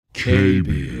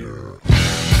K-Beer.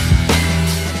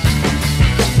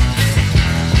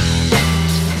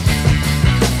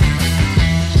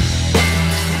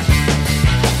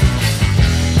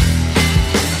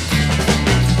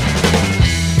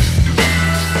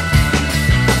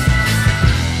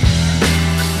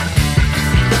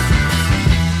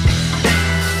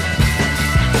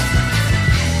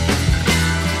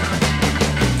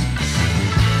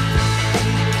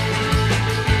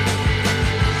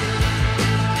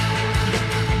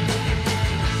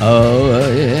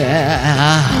 Oh,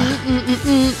 yeah.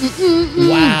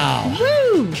 Wow.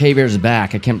 Woo! K-Beer's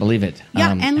back. I can't believe it.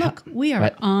 Yeah, and look, we are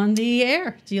what? on the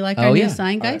air. Do you like our new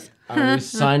sign, guys? Our new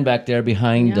sign back there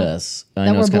behind us. I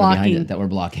That know it's we're kinda behind blocking. it, that we're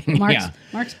blocking.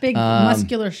 Mark's big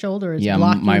muscular shoulder is Yeah,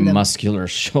 blocking my the, muscular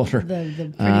shoulder.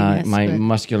 the prettiness. my but,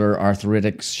 muscular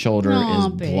arthritic shoulder Aw,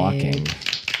 is babe. blocking.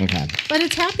 Okay. but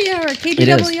it's happy hour.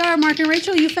 KBWR, Mark and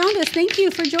Rachel, you found us. Thank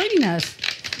you for joining us.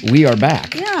 We are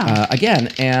back. Yeah. Again,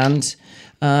 and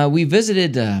we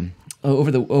visited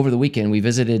over the weekend. We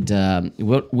visited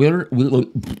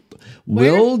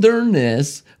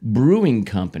Wilderness Brewing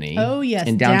Company. Oh, yes.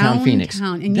 in downtown Phoenix.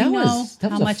 And you That know was how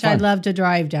a much fun- I love to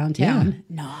drive downtown.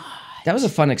 No, That was a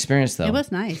fun experience, though. it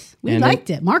was nice. We And liked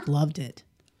it. Mark loved it.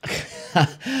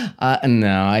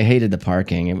 No, I hated the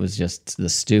parking. It was just the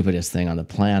stupidest thing on the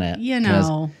planet. You 'Cause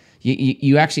know.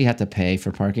 You actually have to pay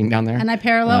for parking down there. And I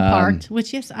parallel parked,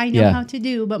 which, yes, I know yeah. how to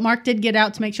do. But Mark did get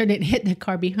out to make sure it didn't hit the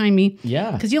car behind me.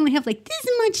 Yeah. Because you only have like this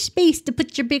much space to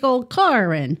put your big old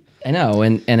car in. I know,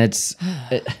 and it's.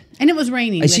 And it was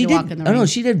raining. We had She to walk did. in the Oh rain. no,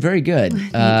 she did very good.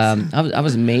 I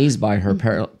was amazed by her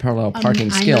parallel parking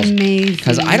skills. amazing.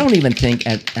 Because I don't even think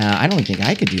I don't think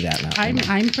I could do that now.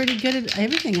 I'm pretty good at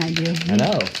everything I do. I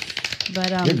know.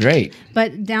 But You're great.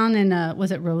 But down in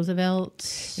was it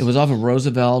Roosevelt? It was off of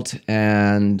Roosevelt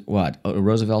and what?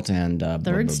 Roosevelt and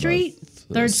Third Street?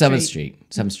 Third Seventh Street.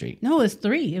 Street. 7th Street. No, it was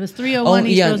 3. It was Oh 301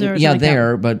 East yeah, Roosevelt. or yeah, something like that.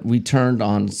 there. But we turned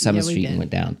on 7th we Street and did.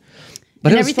 went down.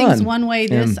 But And it was everything's fun. one way.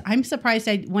 I'm surprised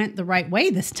I went the right way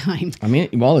this time. I mean,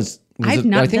 well, I've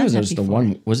not I think it was done that just the before.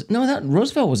 one. Was it? No, that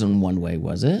Roosevelt wasn't one way,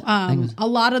 was it? A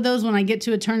lot of those, when I get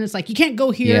to a turn, it's like, you can't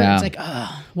go here. Yeah. It's like,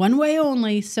 one way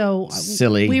only. So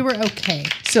Silly. We were okay.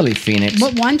 Silly Phoenix.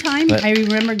 But one time, I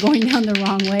remember going down the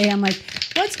wrong way. I'm like,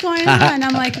 what's going on?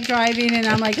 I'm like driving, and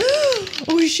I'm like,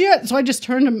 oh shit! So I just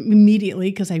turned immediately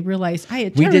because I realized I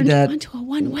had We turned did that. onto a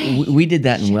one way. We did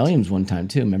that in Williams one time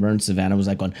too. Remember, and Savannah was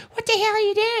like going, "What the hell are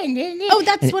you doing?" Oh,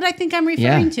 that's what I think I'm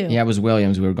yeah, referring to. yeah, it was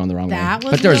Williams. We were going the wrong way. That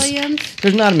was but there's, Williams?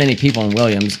 There's not many people in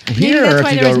Williams. Maybe Here, that's if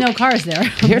why you there was go, no cars there.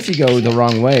 here, if you go the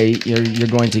wrong way, you're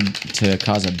going to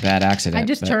cause a bad accident. I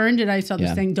just But- turned and I saw this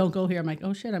yeah. thing, don't go here. I'm like,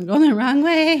 oh shit, I'm going the wrong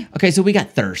way. Okay, so we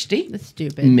got Thirsty, That's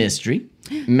stupid. Mystery,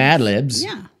 Mad Libs,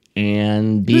 Yeah.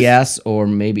 and BS, or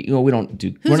maybe we don't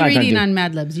do. Who's we're not reading gonna on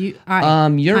Mad Libs? You.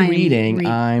 You're I'm reading.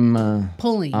 I'm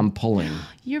pulling. I'm pulling.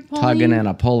 You're pulling. Tugging and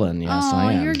a pulling. Yes, Oh,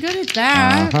 I am. you're good at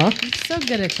that. Uh-huh. You're so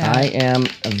good at that. I am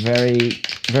very,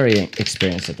 very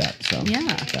experienced at that. So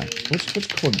Yeah. okay. Which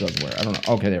cord goes where? I don't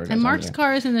know. Okay, there we go. And It's Mark's over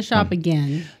car is in the shop again.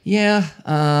 here.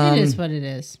 Yeah. It is what it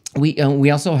is. We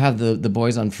also have the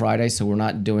boys on Friday, so we're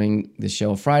not doing the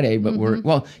show Friday, but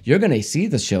you're gonna see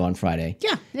the show on Friday.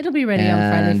 Yeah, it'll be ready on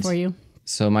Friday And for you.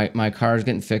 So my car is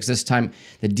getting fixed this time.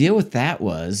 The deal with that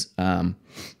was,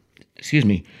 excuse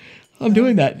me, I'm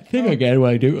doing that thing again. What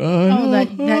I do? That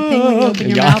thing when you open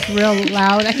your Yeah. mouth real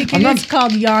loud. I think it's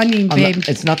called yawning, babe.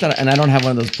 It's not that, and I don't have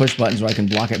one of those push buttons where I can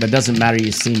block it. But it doesn't matter.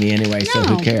 You see me anyway, so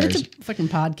who cares? It's a fucking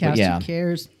podcast. yeah. Who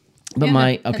cares? But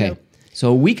Yeah, okay. hello.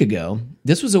 So a week ago,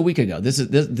 this was a week ago.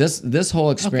 This whole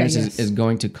experience yes. is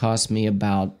going to cost me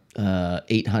about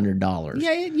 $800.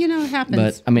 Yeah, it happens.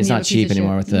 But I mean, it's when you have not a piece cheap of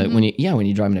anymore. shit. With when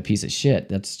you're driving a piece of shit,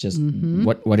 that's just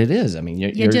what it is. I mean,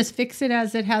 You just fix it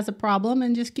as it has a problem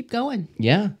and just keep going.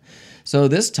 yeah. So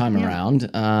this time around,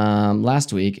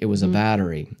 last week it was a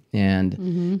battery,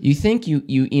 and you think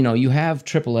you have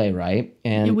AAA, right?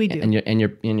 And Yeah, we do. and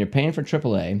you're paying for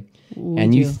AAA,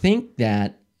 and you think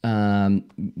that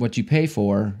what you pay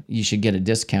for, you should get a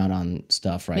discount on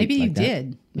stuff, right? Maybe Like you that.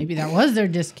 did. Maybe that was their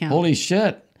discount. Holy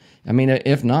shit! I mean,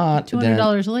 if not, then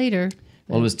 $200 later.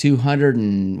 well, it was 200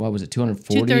 and what was it?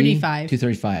 240. 235.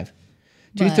 235.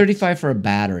 235 for a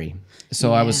battery.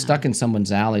 So I was stuck in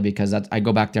someone's alley because I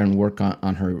go back there and work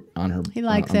on her He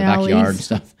likes on the backyard alleys. and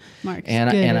stuff. Mark's and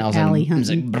good and at I was alley like,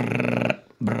 hunting. brrr,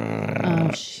 brrr,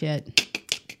 Oh shit!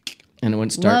 and it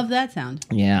wouldn't start. Love that sound.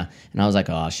 Yeah, and I was like,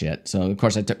 oh shit. So of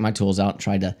course I took my tools out and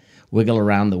tried to wiggle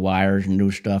around the wires and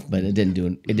do stuff, but it didn't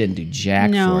do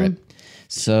jack No. for it.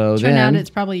 So Turned out then, it's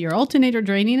probably your alternator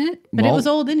draining it, but it Well, was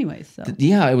old anyways. So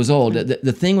yeah, it was old.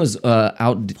 The thing was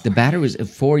out. The battery was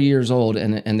 4 years old,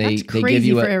 and they that's they crazy give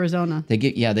you for a Arizona. they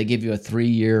give you a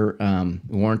 3-year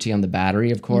warranty on the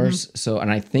battery, of course. So,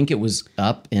 and I think it was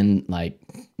up in like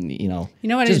You know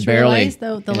what I just just barely. realized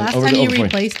though? The And last over time you 40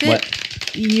 replaced it,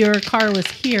 What? your car was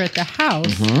here at the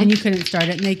house and you couldn't start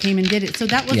it, and they came and did it. So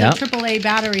that was Yep. a AAA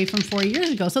battery from 4 years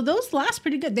ago. So those last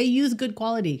pretty good. They use good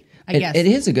quality, I guess. It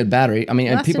is a good battery. I mean,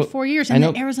 and lasted people 4 years I in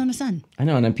know, the Arizona sun. I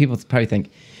know, and then people probably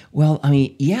think, well, I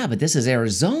mean, yeah, but this is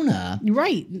Arizona.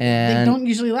 Right. They And don't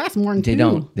usually last more than They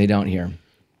 2. They don't here.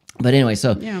 But anyway,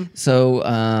 so Yeah.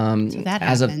 that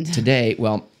as happened. of today,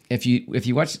 well, if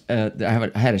you watch, I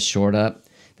had a short up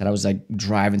that I was like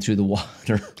driving through the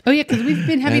water. Oh yeah, because we've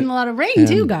been having a lot of rain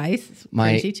too, guys. It's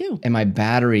crazy too. And my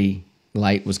battery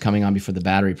light was coming on before the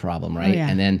battery problem, right? yeah.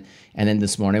 And then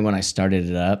this morning when I started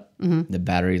it up, the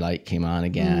battery light came on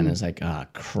again. And it's like, oh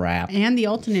crap. And the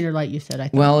alternator light, you said. I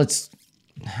thought. Well,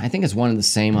 I think it's one and the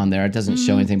same on there. It doesn't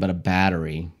show anything but a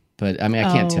battery. But I mean,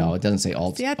 I can't tell. It doesn't say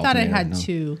See, I thought it alternator, had no.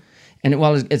 2. And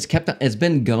it's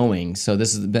been going. So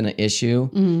this has been an issue.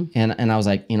 And I was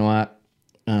like, you know what?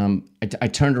 I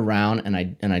turned around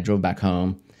and I drove back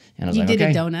home. And I was You like, did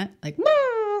okay. a donut like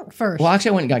first. Well,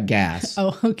 actually, I went and got gas.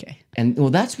 Oh, okay. And well,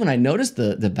 that's when I noticed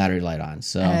the battery light on.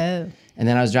 So, Oh. and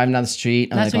then I was driving down the street.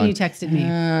 And I was That's when like you texted me.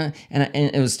 and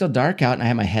it was still dark out, and I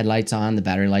had my headlights on, the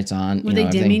battery lights on. Were they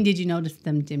dimming? Did you notice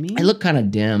them dimming? It looked kind of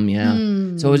dim, yeah.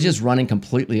 So it was just running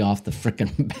completely off the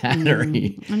freaking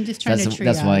battery. I'm just trying to triage.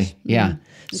 That's why, yeah.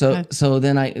 Okay.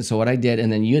 So what I did,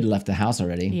 and then you had left the house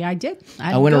already. Yeah, I did.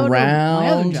 I went my other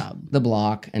around job. the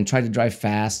block and tried to drive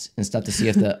fast and stuff to see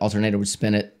if the alternator would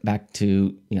spin it back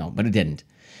to, but it didn't.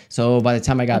 So by the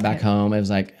time I got back home, it was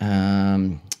like,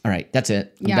 all right, that's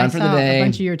it. I'm done for the I saw day. a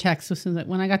bunch of your texts. So that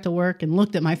when I got to work and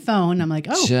looked at my phone, I'm like,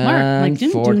 oh, Done Mark. Like,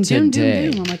 doom, for doom, doom, today.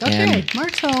 doom, doom. I'm like, okay, And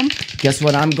Mark's home. Guess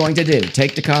what I'm going to do?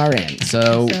 Take the car in.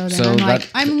 So So then I'm like,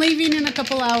 I'm leaving in a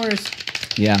couple hours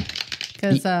yeah.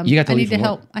 because You got to I leave need to from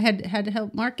help. I had to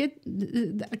help Mark it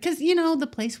because the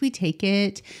place we take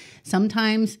it.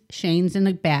 Sometimes Shane's in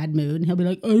a bad mood and he'll be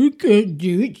like, I can't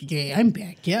do it today. I'm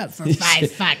backed up for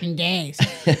 5 fucking days.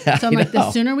 So I'm like,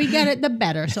 the sooner we get it, the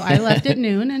better. So I left at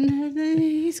noon and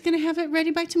he's going to have it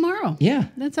ready by tomorrow. Yeah.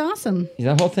 That's awesome.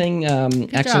 The whole thing,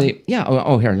 actually, yeah.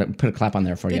 Oh, here, let me put a clap on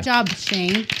there for you. Good job,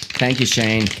 Shane. Thank you,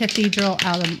 Shane. Cathedral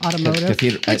Automotive. which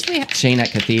we Shane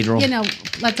at Cathedral.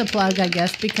 that's a plug, I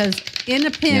guess, because in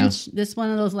a pinch, this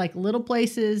one of those like little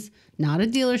places, not a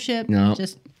dealership. No.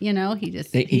 Just, he and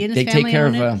his They family take care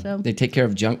own of it. So they take care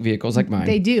of junk vehicles like mine.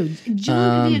 they do.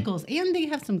 Junk vehicles. And they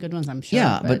have some good ones, I'm sure.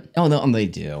 Yeah, but no, they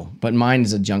do. But mine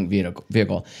is a junk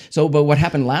vehicle. So, but what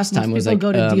happened last time was people like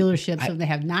go to dealerships and they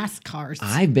have nice cars.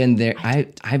 I've been there.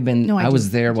 I've been. No, I I was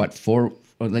there. What 4?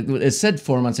 Like it said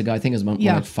 4 months ago. I think it was more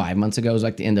like 5 months ago. It was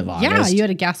like the end of August. yeah, you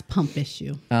had a gas pump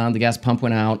issue. The gas pump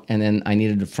went out, and then I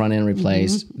needed the front end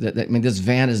replaced. I mean, this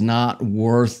van is not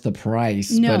worth the price.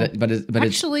 No. but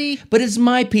Actually, it's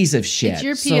my piece of shit. it's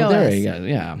your So there POS. you go.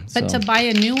 Yeah. But so. to buy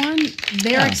a new one,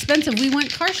 they're expensive. We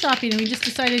went car shopping and we just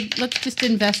decided let's just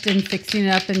invest in fixing it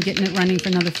up and getting it running for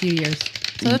another few years.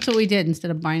 So that's what we did instead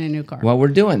of buying a new car. Well, we're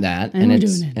doing that, And we're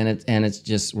it's doing it. and it's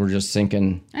just we're just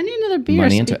sinking I need another beer.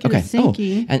 money into it. Speaking Okay. of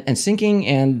sinking. And sinking,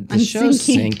 and the I'm show's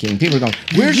sinking. sinking. People are going,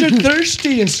 "Where's your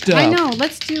thirsty and stuff?" I know.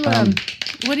 Let's do.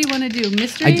 What do you want to do?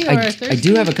 Mystery or thirsty? I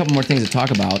do have a couple more things to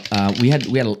talk about. We had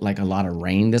like a lot of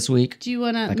rain this week. Do you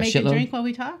want to like a make a shitload? drink while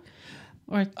we talk?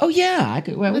 Or Oh yeah, I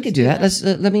could. Well, we could do that. Let's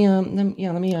let me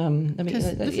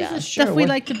this yeah, is the sure. stuff we What-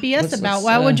 like to BS let's- about let's,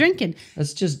 while we're drinking.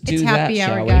 Let's just do It's that. happy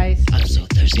hour, shall we? guys. I'm so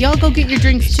thirsty. Y'all go get your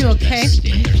drinks too, okay?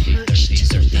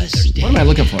 So thirsty. What am I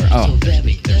looking for? Oh, So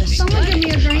very thirsty. Someone give me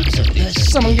a drink. So thirsty.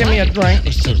 someone give me a drink.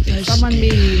 I'm so thirsty. Someone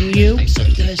being you. I'm so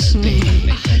thirsty.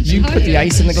 You put the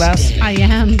ice in the glass. I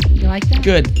am. You like that?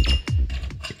 Good.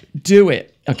 Do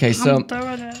it. Okay, so I'm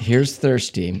doing it. here's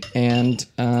thirsty, and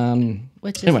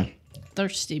Which is anyway,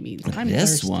 thirsty means I'm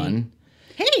this thirsty. one.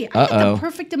 Hey, I got Uh-oh. the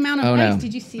perfect amount of Oh ice. no,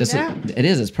 Did you see this that? It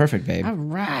is. It's perfect, babe. All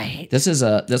right. This is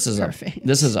a Perfect.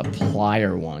 this is a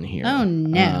plier one here. Oh,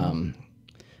 no.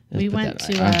 We put went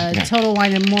that to right. Okay. Total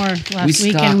Wine and More last We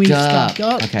week, and we stocked stocked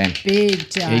up. up. Okay. Big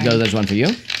time. Here you go. There's one for you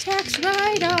Tax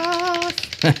write-off.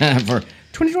 for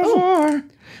 2024.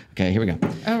 Okay, here we go.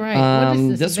 All right. What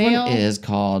is this? one Veil? is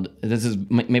called. This is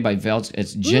made by Velch.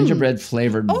 It's gingerbread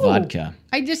flavored vodka.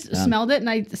 I just smelled it, and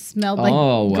I smelled like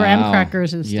Oh wow. graham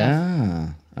crackers and stuff.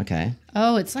 Yeah. Okay.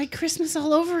 Oh, it's like Christmas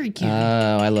all over again.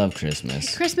 Oh, I love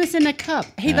Christmas. Christmas in a cup.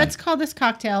 Hey, let's call this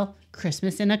cocktail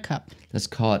Christmas in a cup. Let's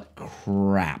call it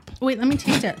crap. Wait, let me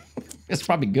taste it. It's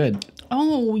probably good.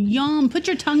 Oh, yum! Put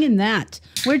your tongue in that.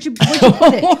 Where'd you put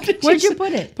it? Where'd you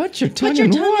put it? Put your tongue Put your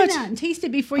in tongue what? in that and taste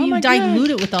it before Oh you my dilute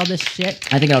God. it with all this shit.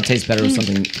 I think it'll taste better with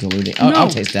something diluted. Oh, No, I'll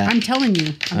taste that. I'm telling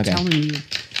you. I'm Okay. telling you.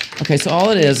 Okay, so all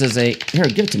it is a here.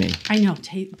 Give it to me. I know.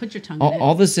 Put your tongue in it.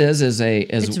 All this is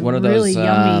It's one of really those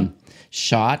yummy.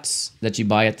 shots that you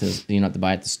buy at the to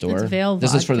buy at the store. It's Veil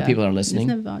This is for the vodka. people that are listening.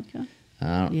 Isn't it vodka?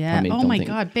 I Yeah. mean, Oh don't my think-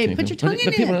 God, babe, put your but- tongue in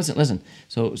but people it. listen.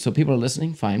 So people are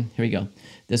listening. Fine. Here we go.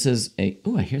 This is a.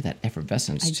 Oh, I hear that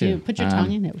effervescence I too. do. Put your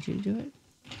tongue in it. Would you do it?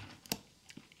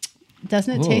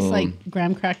 Doesn't it taste Ooh. like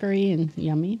graham crackery and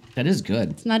yummy? That is good.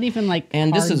 It's not even like.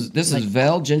 And hard, this is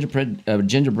Vel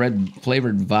gingerbread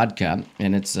flavored vodka,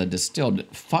 and it's distilled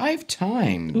 5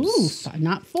 times. Ooh,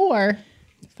 not 4.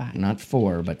 5. Not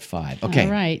 4, but 5. Okay.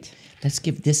 All right. Let's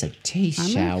give this a taste, I'm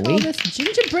shall gonna call we? this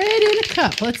gingerbread in a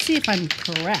cup. Let's see if I'm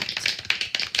correct.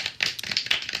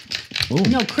 Ooh.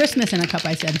 No, Christmas in a cup.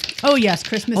 I said. Oh yes,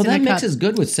 Christmas Oh, in a that cup. mixes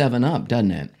good with 7-Up,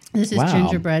 doesn't it? This is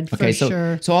gingerbread for okay, so,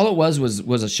 sure. So all it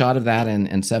was a shot of that and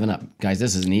 7-Up. Guys,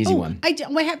 this is an easy one. I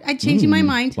changing my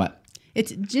mind. What?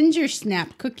 It's ginger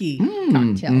snap cookie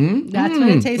cocktail. That's what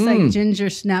it tastes like. Ginger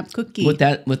snap cookie. With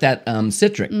that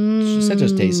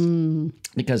citrus taste.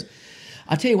 Because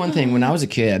I'll tell you one thing, when I was a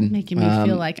kid, Making me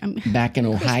feel like I'm back in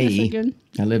Ohio, again.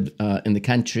 I lived in the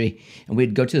country, and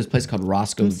we'd go to this place called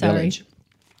Roscoe sorry. Village.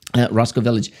 Roscoe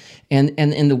Village, and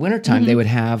in the wintertime they would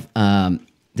have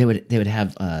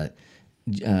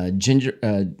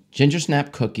ginger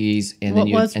snap cookies, and What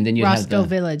then was and then you Roscoe have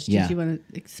the, Village? Yeah. Did you want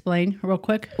to explain real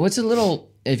quick? What's a little?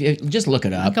 If you just look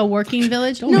it up. Like a working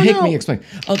village? Don't make me explain.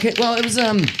 Okay, well it was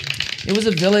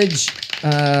a village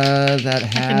that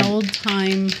had An old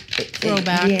time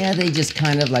throwback. Yeah, they just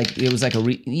kind of like it was like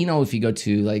if you go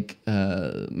to like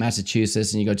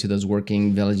Massachusetts and you go to those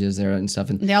working villages there and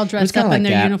stuff, and They all it was dressed kinda up in like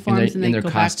their that, uniforms in and they their go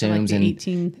back to, like, costumes, the and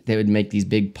 18 they would make these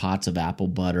big pots of apple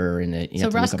butter, and So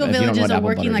Roscoe Village is a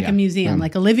working like a museum,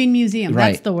 like a living museum.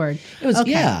 Right. That's the word. It was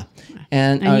yeah,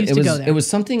 and I used it to was go there. it was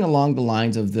something along the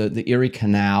lines of the Erie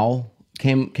Canal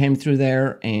came through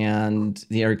there, and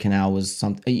the Erie Canal was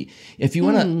something. If you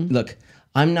want to look.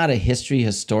 I'm not a history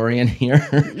historian here.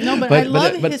 No, but I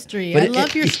love history. I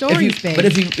love your stories, babe. But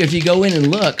if you go in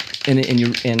and look and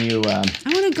you I want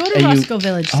to go to and Roscoe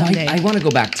Village someday. I want to go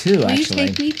back too. Will Actually, you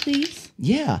take me, please?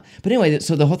 yeah. But anyway,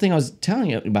 so the whole thing I was telling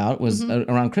you about was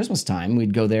around Christmas time.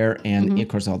 We'd go there, and of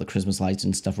course, all the Christmas lights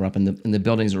and stuff were up, and the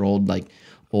buildings are old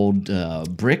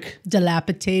brick.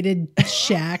 Dilapidated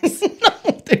shacks.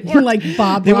 They weren't like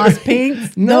Bob Ross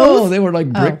paints. No, Those? they were like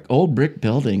old brick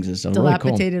buildings and stuff. Really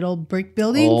cool. Dilapidated old brick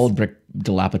buildings.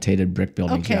 Dilapidated brick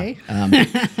buildings. Okay. Yeah.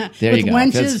 There you With go.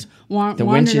 wenches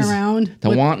wandering around. The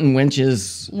wanton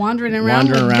wenches Wandering around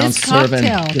with this serving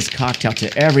cocktail. this cocktail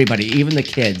to everybody, even the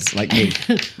kids like me.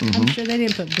 I'm sure they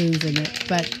didn't put booze in it,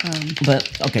 but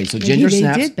But okay, so maybe ginger they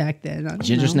snaps, did back then. I don't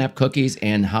ginger know. snap cookies,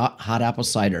 and hot apple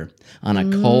cider on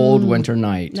a cold winter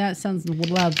night. That sounds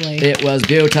lovely. It was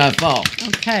beautiful.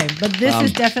 Okay, but this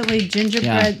is definitely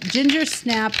ginger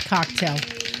snap cocktail.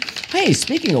 Hey,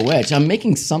 speaking of which, I'm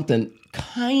making something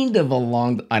kind of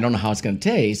I don't know how it's going to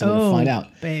taste. I'm going to find out.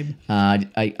 Babe.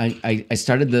 I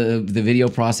started the video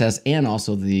process and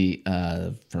also the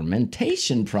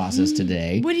fermentation process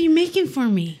today. What are you making for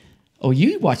me? Oh,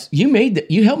 you helped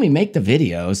me make the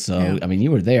video, so I mean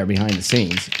you were there behind the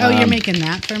scenes. Oh, you're making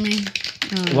that for me?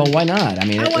 Well, why not? I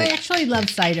mean, I actually love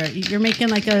cider. You're making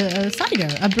like a cider.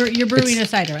 You're brewing a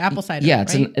cider, apple cider. yeah,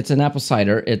 right? it's an apple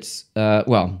cider. It's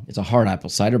it's a hard apple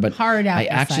cider, but Hard I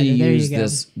apple actually cider. There you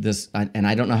use go. this, and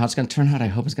I don't know how it's going to turn out. I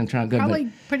hope it's going to turn out good. Probably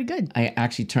but pretty good. I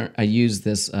actually I use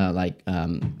this like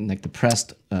the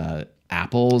pressed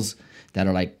apples that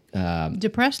are like.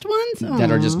 Depressed ones?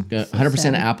 That are just Aw, 100%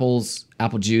 sad.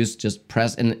 apple juice, just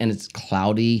pressed, and it's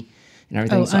cloudy and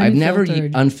everything. Oh, So I've never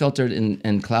unfiltered. unfiltered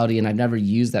and cloudy, and I've never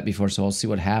used that before. So I'll see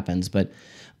what happens. But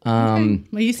Well,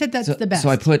 you said that's the best. so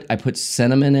I put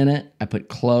cinnamon in it. I put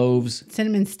cloves,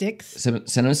 cinnamon sticks.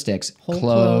 cinnamon sticks, Whole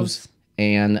cloves,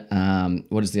 and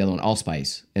what is the other one?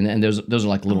 Allspice, and those are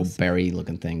like little berry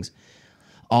looking things.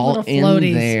 All Little in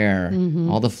floaties. there,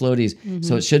 all the floaties.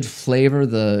 So it should flavor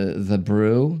the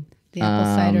brew. The apple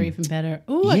cider even better.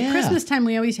 Ooh, yeah. at Christmas time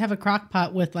we always have a crock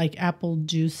pot with like apple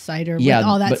juice cider Yeah, with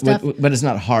all that but, stuff. but it's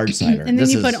not hard cider. And then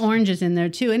This you is- put oranges in there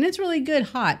too, and it's really good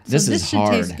hot. So This this is should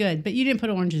taste hard. good, but you didn't put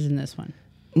oranges in this one.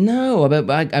 No, but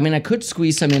I mean, I could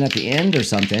squeeze some in at the end or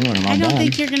something when I'm all I don't done.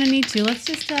 think you're going to need to. Let's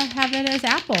just have it as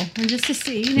apple and just to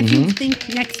see. And if you think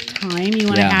next time you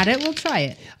want to Yeah. add it, we'll try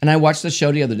it. And I watched the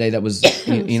show the other day that was,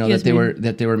 you know,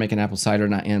 that they were making apple cider,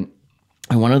 and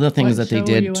one of the things What that they show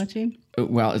did. were you watching?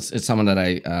 Well, it's someone that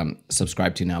I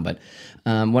subscribe to now, but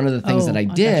one of the things Oh, that I I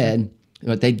gotcha. did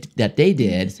what they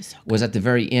did was at the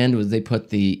very end was they put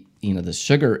the the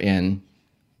sugar in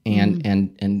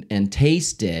and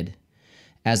tasted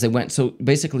as they went. So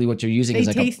basically, what you're using They is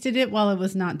like tasted it while it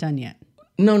was not done yet.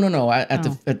 no. At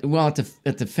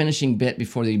the finishing bit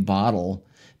before the bottle.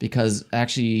 Because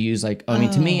actually, you use like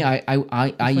to me,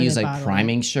 I use they like bottle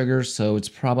priming sugar, so it's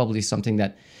probably something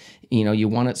that you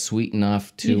want it sweet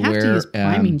enough to You have where to use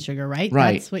priming sugar, right?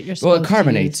 right. That's what you're Well, supposed it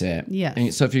carbonates to use. it. Yes.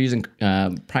 And so if you're using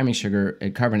priming sugar,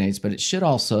 it carbonates, but it should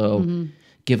also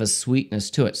give a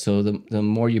sweetness to it. So the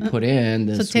more you put in,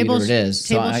 the sweeter it is.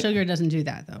 Table sugar doesn't do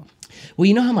that though. Well,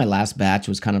 you know how my last batch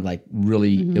was kind of like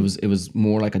really, it was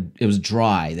more like it was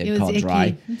dry. They'd It call was it icky.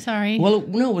 dry. I'm sorry. Well,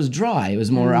 no, it was dry. It was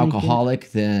more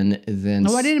alcoholic than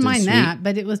Oh, I didn't than mind sweet. that,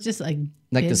 but it was just like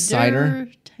Like the cider?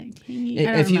 tangy.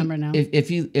 I don't remember now.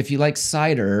 If you like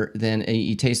cider, then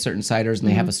you taste certain ciders and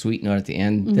they have a sweet note at the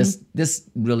end. This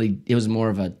really it was more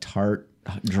of a tart,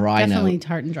 dry Definitely note.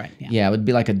 tart and dry. Yeah. Yeah, it would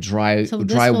be like a dry So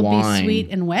this dry will wine. be sweet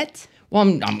and wet.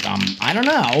 Well, I don't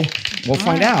know. We'll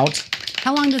find out.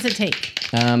 How long does it take?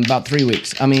 About 3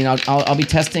 weeks. I mean, I'll be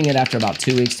testing it after about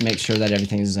 2 weeks to make sure that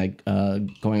everything is like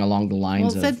going along the Well,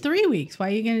 lines it of said 3 weeks. Why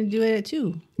are you going to do it at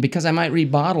 2? because I might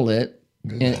rebottle it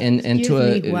into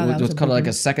me. Wow, that was what's a called big like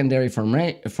a secondary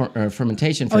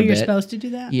fermentation for Oh, a you're bit. supposed to do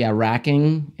that? Yeah,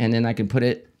 racking, and then I can put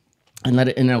it and let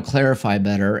it, and it'll clarify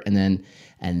better, and then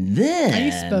Are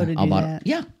you supposed to do that?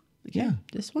 Yeah, yeah.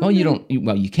 This one? Well, you don't.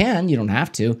 Well, you can. You don't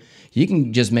have to. You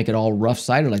can just make it all rough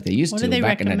cider like they used What to do they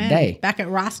back recommend? in the day. Back at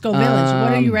Roscoe Village,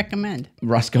 what do you recommend?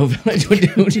 Roscoe Village would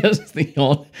do just the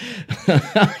old.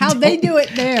 How'd they do it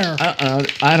there?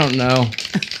 I don't know.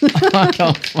 I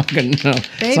don't fucking know.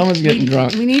 Babe, Someone's getting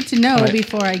drunk. We need to know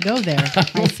before I go there,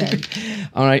 I said.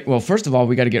 All right. Well, first of all,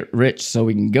 we got to get rich so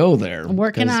we can go there. I'm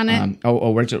working on it.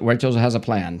 Rachel has a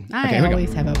plan. I here we go.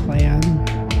 always have a plan.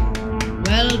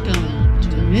 Welcome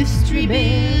to Mystery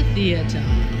Beer Theater.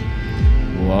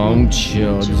 Won't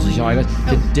you join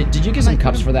us? Did you get some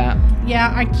cups for that?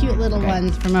 Yeah, our cute little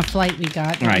ones from a flight we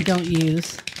got that we Right. don't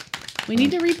use. We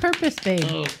need to repurpose, babe.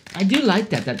 Oh, I do like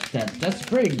that. That's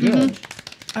pretty good.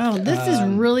 Oh, this is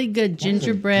really good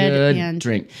gingerbread Good and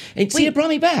drink. Hey, see, Wait. it brought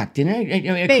me back, didn't it?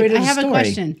 I Babe, created I have a story. a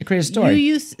question. I created a story. You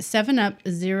use 7-Up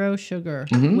Zero Sugar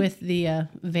with the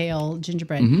Vale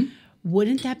gingerbread.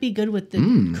 Wouldn't that be good with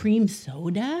the cream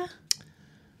soda?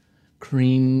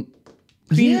 cream.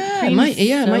 Cream- Yeah, cream it might.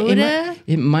 Yeah, soda?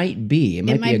 it might be. It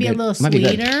It might be a good- little might be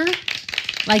good. sweeter,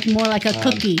 like more like a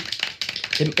cookie.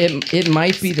 It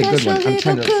might be the good one. I'm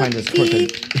trying to find this cookie.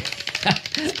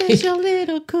 quick. Special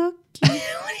little cookie.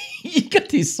 You got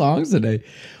these songs today.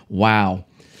 Wow.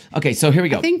 Okay, so here we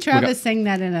go. I think Travis sang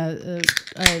that in a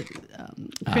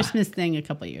Christmas thing a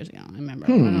couple of years ago. I remember. I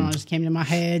don't know. It just came to my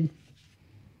head.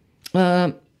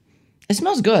 It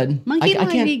smells good. Monkey I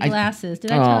might can't- need I- glasses.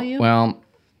 Did I tell you? Well,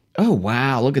 oh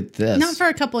wow! Look at this. Not for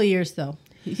a couple of years though.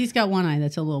 He's got one eye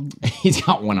that's a little. He's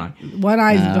got one eye. One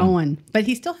eye's going, but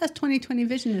he still has 20/20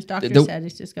 vision. His doctor The- said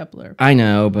he's just got blur. I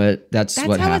know, but that's That's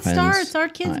what how happens. it starts. Our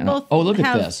kids I know. both Oh, look at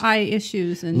have this. eye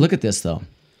issues, and Look at this though.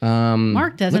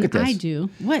 Mark look doesn't. at this. I do.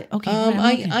 What? Okay. what?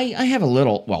 I have a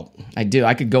little. Well, I do.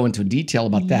 I could go into detail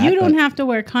about that. You don't but- have to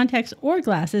wear contacts or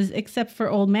glasses, except for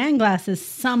old man glasses.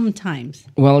 Sometimes,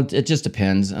 Well, it just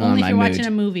depends on only if my you're mood. watching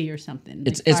a movie or something.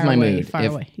 It's far my away, mood. Far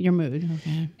If- away. Your mood.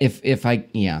 Okay. If I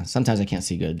sometimes I can't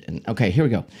see good. And okay, here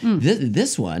we go.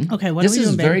 This one. Hmm. Okay, what this are we is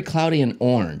doing, babe? very cloudy and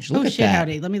orange. Look Oh at shit! that.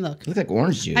 Howdy. Let me look. It looks like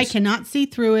orange juice. I cannot see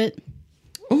through it.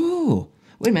 Ooh,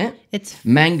 wait a minute. It's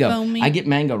Mango. foamy. I get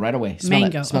mango right away. Smell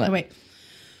mango. It. Smell Okay, it. wait.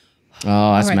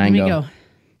 Oh, that's All right, mango. let me go.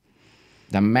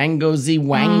 The mango z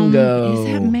wango. is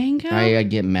that mango? I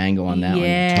get mango on that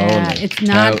Yeah, one. Totally. it's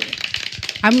not.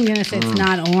 I'm gonna say it's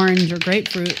not orange or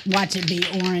grapefruit. Watch it be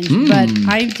orange, but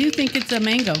I do think it's a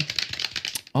mango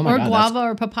Oh my or God, guava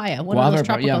or papaya. One Guava of or those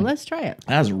tropical. yeah. Let's try it.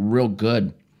 That is real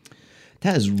good.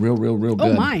 That is real good.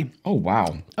 Oh, my. Oh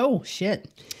wow. Oh shit!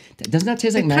 Doesn't that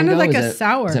taste like It's mango? kind of like Is a it-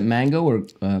 sour. Is it mango or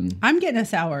I'm getting a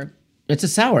sour. it's a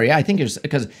sour? Yeah, I think it's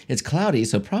because it's cloudy,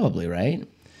 so probably right.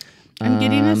 I'm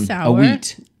getting a sour.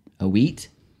 A wheat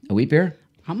beer.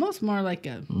 Almost more like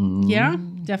a yeah,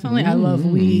 definitely. I love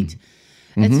wheat.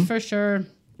 It's for sure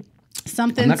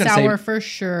something not gonna sour say- for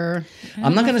sure.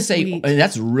 I'm not gonna say wheat.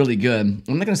 that's really good.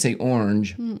 I'm not gonna say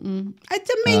orange. It's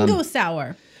a mango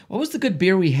sour. What was the good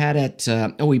beer we had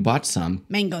at? We bought some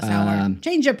Mango sour.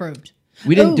 Change approved.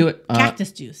 We didn't do it.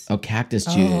 Cactus juice. Oh, cactus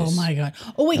juice. Oh my god!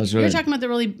 Oh wait, was you're really- talking about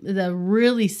the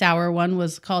really sour one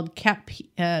was called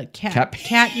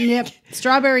catnip,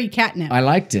 strawberry catnip. I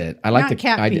liked it. I liked Not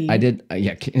cat pee. I did.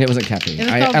 Yeah, it wasn't cat pee. was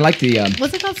I called- liked the.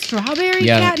 Was it called strawberry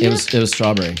Yeah, catnip? it was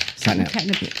strawberry catnip.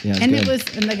 Catnip. Yeah, and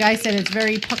good. and the guy said it's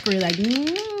very puckery, like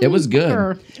It was good,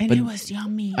 pucker. And but it was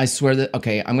yummy. I swear that.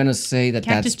 Okay, I'm gonna say that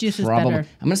Cactus that's juice is probably. better.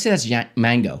 I'm gonna say that's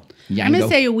mango. I'm gonna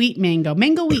say wheat mango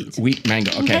wheat. wheat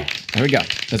mango. Okay, Okay. here we go.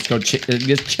 Let's go.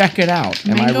 Just check it out.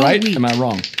 Am I Mango right? wheat. Am I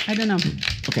wrong? I don't know.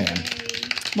 Okay.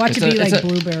 Watch It's it be a- it's like a-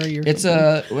 blueberry or It's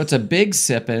a big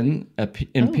sippin'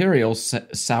 imperial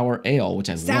sour ale, which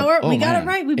I Sour? love. We got it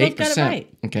right. We both got it 8%. right.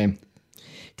 Okay.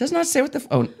 Does not say what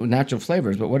the natural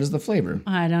flavors, but what is the flavor?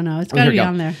 I don't know. It's Oh, got to here we be go.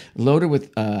 on there. Loaded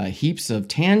with heaps of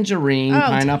tangerine, Oh,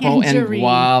 pineapple, tangerine. and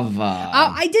guava.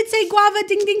 Oh, I did say guava.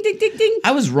 Ding, ding, ding, ding, ding.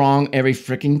 I was wrong every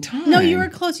freaking time. No, you were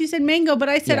close. You said mango, but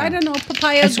I said Yeah. I don't know.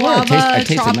 Papaya, I swear I guava,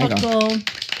 tasted mango. tropical.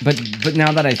 But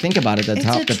now that I think about it, the It's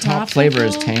top a the top flavor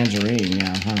is tropical- tangerine.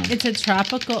 Yeah, huh? It's a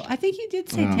tropical. I think you did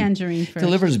say tangerine first.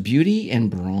 Delivers beauty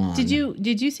and brawn. Did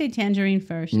you say tangerine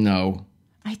first? No,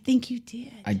 I think you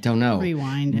did. I don't know.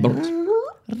 Rewind.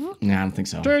 No, I don't think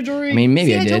so. Tangerine. I mean,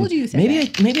 maybe See, I I did. told you you said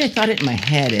maybe I thought it in my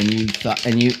head, and you thought,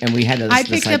 and we had this. I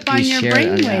picked like, up on we your shared it.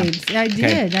 brain Yeah. waves. I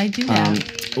did. I do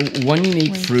that. One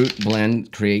unique fruit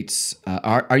blend creates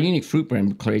our unique fruit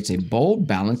blend creates a bold,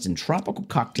 balanced, and tropical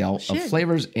cocktail of Shit.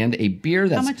 flavors and a beer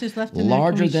that's much is left in there? Can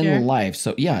larger we than share? life.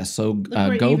 So yeah,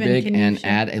 we're go even. big Can you and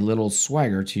share? add a little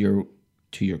swagger to your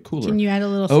cooler. Can you add a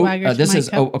little swagger to this my is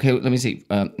cup? okay. Let me see.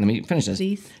 Let me finish this.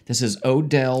 Please. This is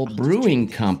Odell Brewing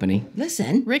Company.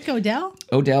 Listen, Rick Odell?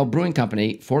 Odell Brewing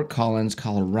Company, Fort Collins,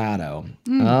 Colorado.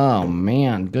 Oh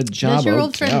man, good job. Does your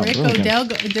old friend Odell Rick Brewing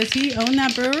Company. Odell, does he own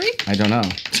that brewery? I don't know.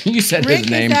 You said Rick, his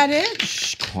name. is that it?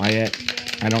 Shh,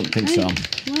 quiet. I don't think so.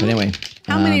 But anyway.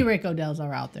 How many Rick Odells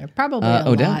are out there? Probably a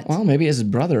Odell? lot. Well, maybe his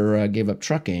brother gave up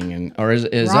trucking, or his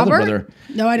other Robert? brother.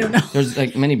 No, I don't know. There's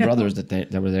like many brothers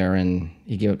that were there, and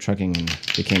he gave up trucking and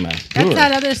became a That's brewer.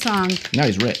 that other song. Now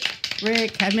he's rich.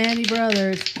 Rick had many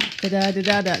brothers.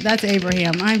 Da-da-da-da-da. That's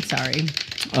Abraham. I'm sorry.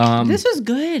 This was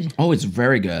good. Oh, it's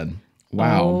very good.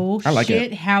 Wow, Oh, I like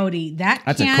shit, it. howdy. That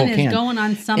That's a can cool is can. going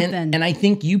on something. And I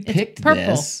think you picked purple.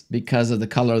 this because of the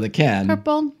color of the can.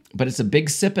 Purple. But it's a big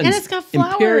sipping And it's got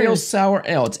Imperial flowers. Sour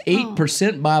Ale. It's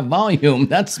 8% by volume.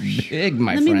 That's big,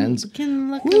 my Let me friends.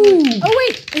 can look. Woo. Oh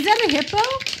wait, is that a hippo?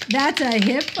 That's a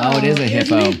hippo. Oh, it is a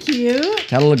hippo. Isn't it cute?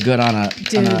 That'll look good on a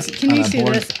Dudes, can on you a see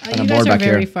board, this? on a You board guys are back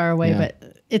very here. far away, Yeah.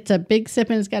 but it's a big sip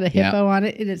and it's got a hippo Yeah. on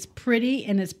it, and it's pretty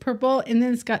and it's purple, and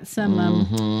then it's got some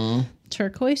Mm-hmm.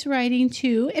 turquoise writing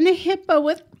too, and a hippo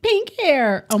with pink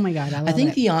hair. Oh my god, I love I think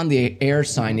it. the on the air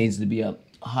sign needs to be up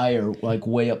higher, like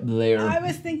way up there. I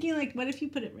was thinking, like, what if you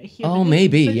put it right here? Oh, But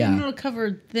maybe, but then yeah. it'll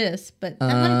cover this, but that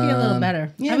might be a little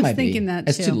better. Yeah, I it was might be. thinking that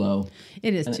It's too. too low.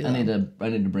 It is too I low. need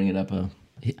to bring it up a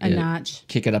notch.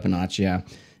 Kick it up a notch, yeah,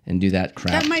 and do that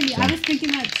crap. That might be. So, I was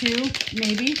thinking that too,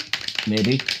 maybe.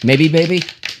 maybe, baby.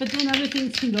 But then other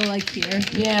things can go like here.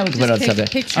 Yeah, we can Just put out stuff there.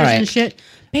 pictures All right. and shit.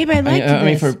 Babe, I like I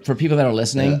mean, this. for people that are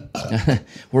listening,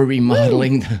 we're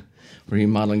remodeling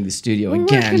the studio We're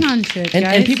again. working on shit, and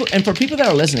guys. people and for people that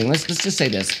are listening, let's just say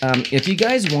this: if you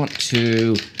guys want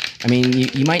to, I mean,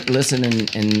 you might listen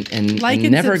and Like and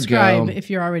and never subscribe go, if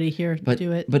you're already here. but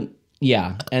do it. But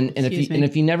yeah, and Excuse me.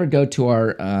 if you never go to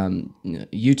our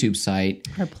YouTube site,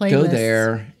 Our go playlists.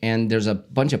 there, and there's a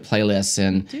bunch of playlists,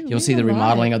 and Dude, you'll we see have the a lot.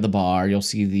 remodeling of the bar, you'll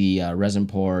see the resin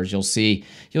pours, you'll see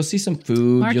some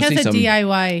food, Mark you'll has see a some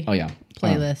DIY Oh yeah,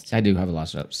 playlist. I do have a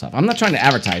lot of stuff. I'm not trying to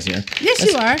advertise here. Yes,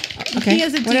 you are. okay, He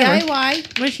has a whatever.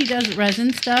 DIY where he does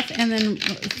resin stuff and then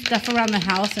stuff around the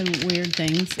house and weird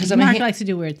things. I'm a Mark ha- likes to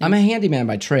do weird things. I'm a handyman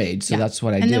by trade, so Yeah. that's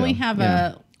what I do. And then we have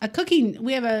Yeah. a cooking.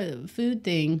 We have a food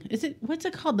thing. What's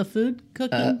it called? The food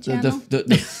cooking channel.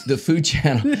 the food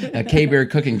channel, K-Beer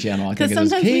cooking channel. I think it is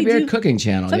sometimes we K-Beer do- cooking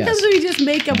channel. Sometimes yes. we just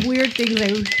make up weird things.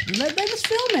 Like let us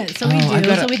film it. So we Oh, I've do.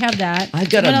 got So a- we have that. I've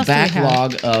got What a else do we have?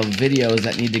 backlog of videos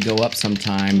that need to go up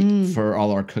sometime for all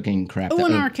our cooking crap. Oh, That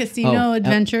and we- our casino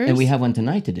adventures. And we have one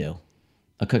tonight to do,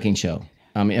 a cooking show.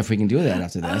 If we can do that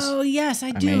after this. Oh yes,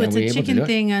 I do. mean, are It's we a able to do chicken it?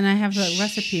 thing, and I have a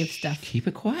recipe of stuff. Keep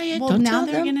it quiet. Well, Don't now tell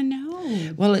they're them. gonna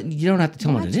know. Well, you don't have to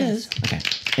tell them what it Watch is. Okay.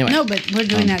 Anyway. No, but we're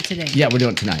doing that today. Yeah, we're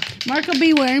doing it tonight. Mark will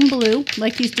be wearing blue,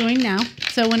 like he's doing now.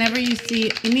 So whenever you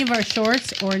see any of our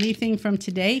shorts or anything from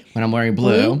today, When I'm wearing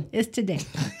blue. is today.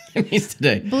 It means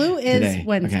today. Blue is Today.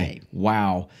 Wednesday. Okay.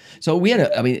 Wow. So we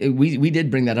had we did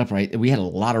bring that up, right? We had a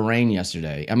lot of rain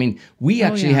yesterday. I mean, we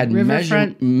actually yeah. had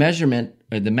Riverfront. measurement.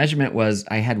 The measurement was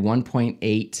I had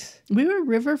 1.8. We were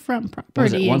riverfront What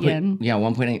was it? property again. Yeah,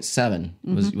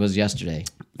 1.87 was yesterday.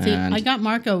 See, And I got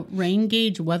Mark a rain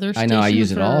gauge weather I station. know I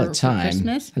use it all the for time.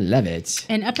 Christmas. I love it.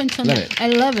 And up until Love now, it. I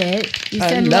love it. You I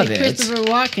sound love like it. Christopher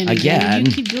Walken Again.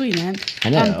 You keep doing it. I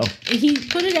know. He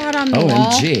put it out on the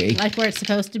OMG. wall, like where it's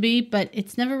supposed to be, but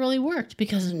it's never really worked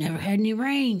because it never had any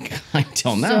rain.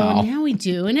 Until So now. now we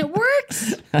do, and it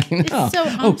works. I know. It's so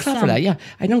Oh, clap for awesome. that. Yeah,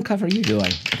 I don't clap for you, do I?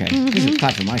 Okay, this is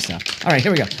clap for my stuff. All right,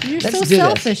 here we go. You're Let's so do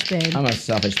selfish, this. babe. I'm a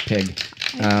selfish pig.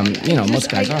 Most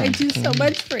guys are. I do so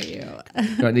much for you.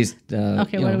 Or at least,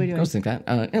 Okay, what are we doing? Girls think that.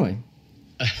 Anyway,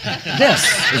 this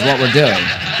is what we're doing.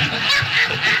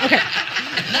 Okay.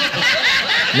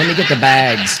 Let me get the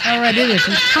bags. All right, it is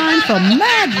time for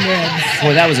Mad Libs.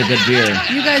 Boy, that was a good beer.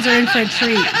 You guys are in for a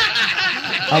treat.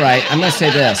 All right, I'm going to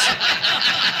say this.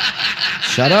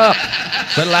 Shut up.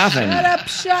 Quit laughing. Shut up,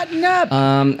 shutting up.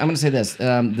 I'm going to say this.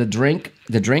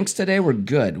 The drinks today were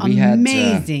good. We had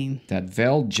Amazing. that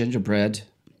Veiled gingerbread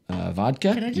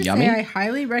vodka. Can I just Yummy. say I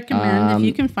highly recommend if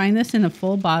you can find this in a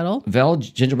full bottle. Veiled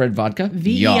gingerbread vodka.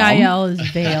 VEIL is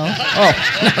Veil.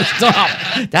 Oh, no,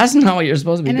 stop. That's not what you're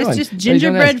supposed to be And doing. it's just What are you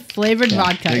doing gingerbread this? flavored Yeah,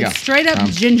 vodka. there you It's go. straight up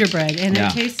gingerbread, and yeah.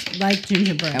 it tastes like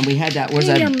gingerbread. And we had that. Where's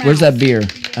In that? your mouth. Where's that beer?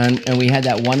 And we had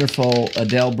that wonderful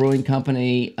Adele Brewing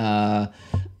Company.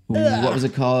 What was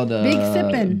it called? Big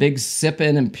Sippin'. Big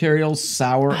Sippin' Imperial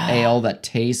Sour Ale that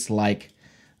tastes like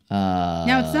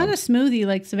Now, it's not a smoothie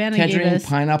like Savannah gave tangerine, us.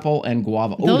 pineapple, and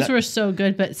guava. Oh, Those were so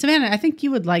good. But Savannah, I think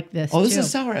you would like this. Oh, this too. is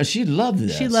sour. She loved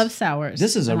this. She loves sours.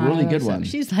 This is a I really love good sour. one.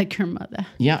 She's like her mother.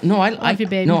 Yeah, no, I you,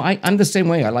 babe. no, I'm the same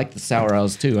way. I like the sour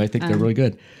ales too. I think they're really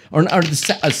good. Or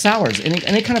the sours,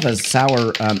 any kind of a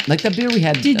sour, like the beer we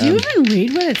had. Did you even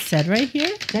read what it said right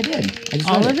here? I did. I just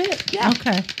All read of it? Yeah.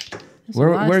 Okay. There's a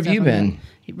Where lot of have stuff you on been?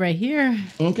 there. Right here.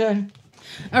 Okay.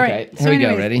 All right. Okay, here we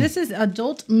go. Ready? This is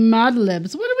adult Mad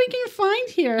Libs. What are we going to find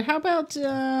here? How about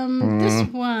this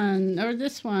one or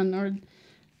this one or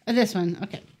this one?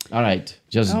 Okay. All right.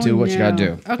 Just do what you got to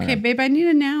do. Okay, All right. babe, I need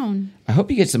a noun. I hope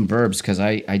you get some verbs because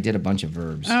I did a bunch of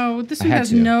verbs. Oh, this I one had has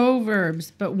to. no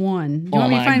verbs but one. Do you Oh want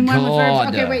me to my find one with verbs?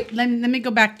 God. Okay, wait. Let me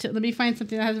go back to. Let me find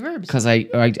something that has verbs. Because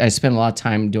I spent a lot of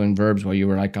time doing verbs while you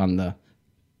were like on the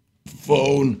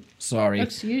phone. Sorry.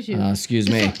 Excuse you. Excuse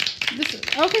me.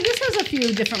 This has a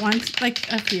few different ones,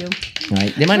 like a few.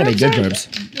 Right. They might not be good verbs.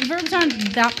 Verbs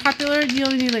aren't that popular. You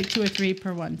only need like 2 or 3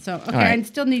 per one. So, okay, right. I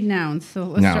still need nouns. So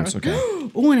let's Nouns, start with,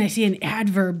 okay. Oh, and I see an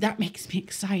adverb. That makes me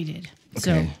excited.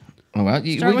 So, Okay. Oh, well,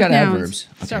 we start with got nouns. adverbs.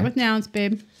 Okay. Start with nouns,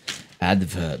 babe.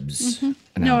 Adverbs.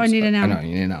 No, I need a noun. I know,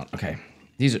 you need a noun. Okay.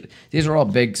 These are all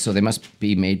big, so they must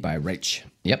be made by Rich.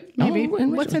 Yep. Maybe. Oh,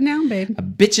 and What's Rich- a noun, babe? A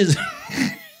bitch's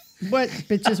What?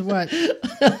 Bitches what?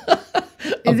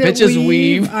 a bitch's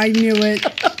weave. I knew it.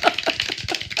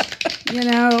 You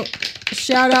know,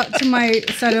 shout out to my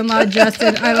son-in-law,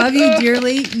 Justin. I love you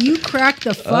dearly. You cracked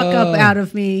the fuck up out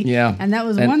of me. Yeah. And that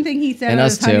was And- one thing he said and on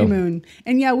us his too. honeymoon.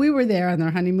 And yeah, we were there on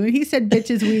their honeymoon. He said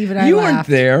bitches weave and I You laughed. weren't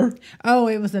there. Oh,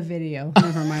 it was a video.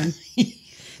 Never mind.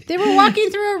 They were walking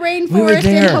through a We were rainforest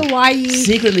there. in Hawaii.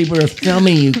 Secretly, we were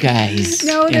filming you guys.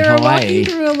 No, in they were Hawaii. walking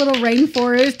through a little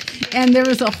rainforest, and there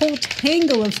was a whole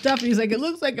tangle of stuff. And he's like, "It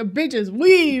looks like a bitch's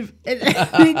weave." And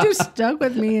it just stuck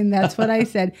with me, and that's what I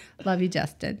said. Love you,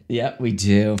 Justin. Yeah, we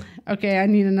do. Okay, I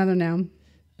need another noun.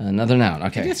 Another noun. It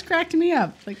Okay. just cracked me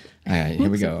up. Like, All right, here we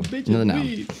looks go. like a bitch's Another noun.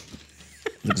 weave.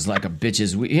 Looks like a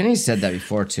bitch's weave. And he said that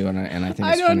before too, and I think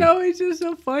I it's don't funny. know. It's just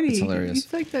so funny. It's hilarious.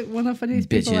 He's like one of the funniest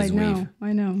people I Bitch's know. weave.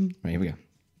 I know. Right, here we go.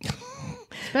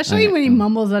 Especially when he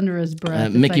mumbles under his breath.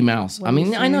 It's Mickey like, Mouse. what I mean,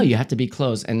 he's I know saying. you have to be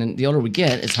close, and then the older we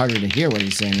get, it's harder to hear what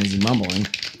he's saying as he's mumbling.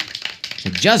 So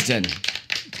Justin,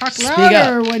 Talk speak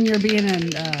louder when you're being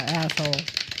an asshole.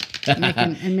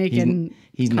 Making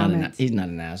he's not comments. he's not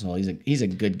an asshole. He's a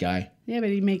good guy. Yeah, but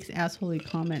he makes assholey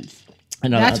comments. I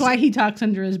know That's why he talks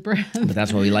under his breath. But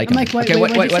that's why we like I'm him. like, wait, okay,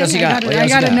 wait, what else you got? What I else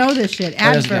you gotta got? know this shit. What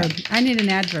else you got? Adverb. I need an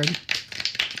adverb.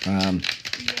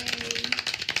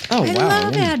 Oh I wow!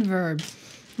 love adverbs.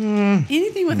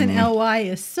 Anything with an ly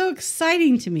is so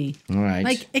exciting to me. All right.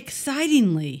 Like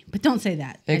excitingly, but don't say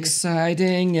that.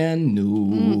 Exciting and new.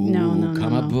 no,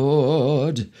 Come no.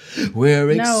 aboard.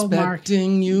 We're No, Mark.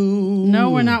 expecting you.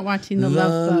 No, we're not watching the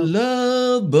Love Boat.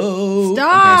 Love Boat.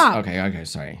 Stop! Okay,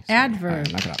 sorry. Adverb. All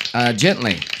right, knock it off.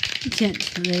 Gently.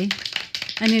 Gently.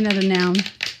 I need another noun.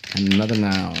 Another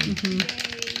noun.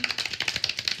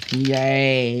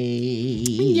 Yay.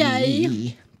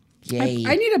 Yay. Yay.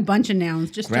 I need a bunch of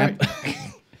nouns. Just start.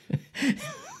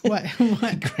 What?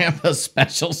 What? Grandpa's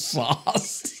special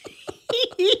sauce.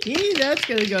 That's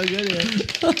gonna go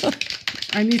good.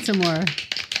 I need some more.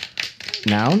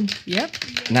 Noun? Yep.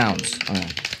 Nouns. Okay.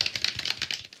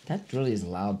 That really is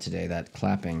loud today, that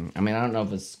clapping. I mean, I don't know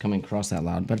if it's coming across that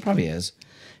loud, but it probably is.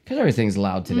 Because everything's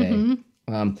loud today.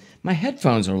 My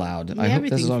headphones are loud. I hope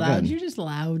this is all loud. good. You're just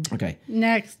loud. Okay.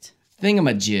 Next.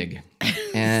 Thingamajig.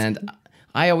 And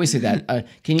I always say that.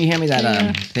 Can you hand me that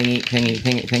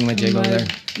thingamajig over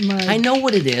there? I know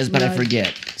what it is, but I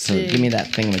forget. So give me that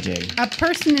thingamajig. A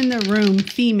person in the room,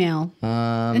 female.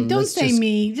 And don't say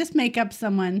me. Just make up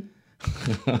someone.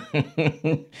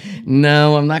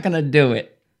 No, I'm not going to do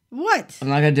it. What? I'm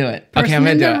not going to do it. Person Okay, I'm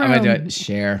going to do it. in the I'm going to do room. it.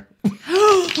 Share.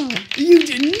 You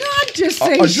did not just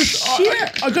say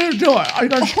share. I'm going to do it. I'm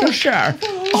going to share.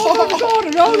 Oh my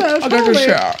God, no, that's I'm going to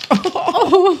share.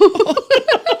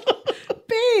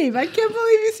 Babe, I can't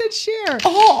believe you said share.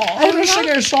 Oh, I'm going to sing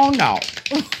a song now.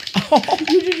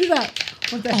 You did do that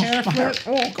with the hair flip.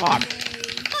 Oh, God.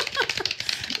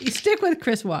 You stick with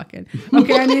Chris Walken.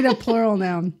 Okay, I need a plural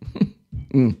noun.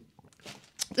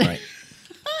 Right.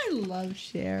 I love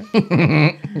share.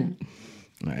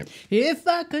 All right. If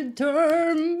I could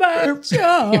turn back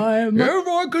time. If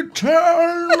I could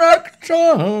turn back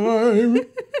time.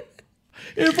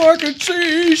 If I could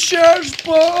see Cher's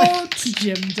spots.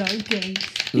 Jim Duncan.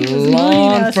 He was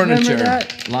Lawn us. Remember furniture.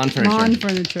 that? Lawn furniture. Lawn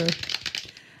furniture.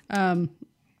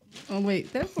 Oh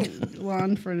wait, that's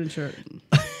lawn furniture.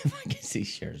 If I could see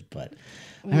Cher's butt.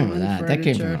 I remember that. That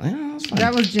came from. Furniture. Yeah, that's fine.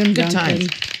 That was Jim Good Duncan. times.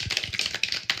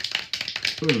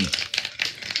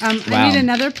 I Wow. need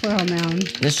another plural noun.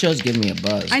 This show's giving me a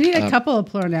buzz. I need a couple of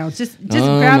plural nouns. Just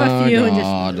Oh grab a my few and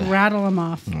God. just rattle them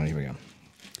off Oh, here we go.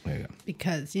 There you go.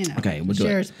 because you know. Okay, we'll do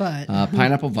shares it. butt.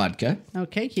 Pineapple vodka.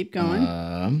 Okay, keep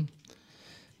going.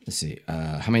 Let's see.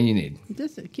 How many you need?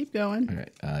 Just keep going. All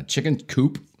right. Chicken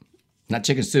coop. Not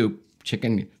chicken soup.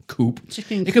 Chicken coop.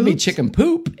 Chicken It could be coops. chicken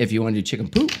poop if you want to do chicken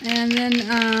poop. And then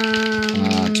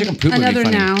Chicken poop would be another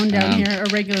funny. noun down here, a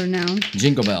regular noun.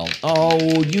 Jingle bell. Oh,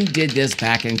 you did this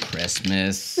back in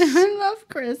Christmas. I love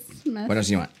Christmas. What else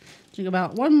do you want? Think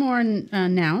about one more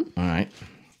noun. All right.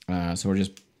 So we're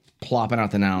just plopping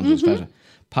out the nouns. as fast as-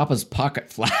 Papa's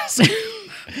pocket flask.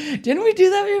 Didn't we do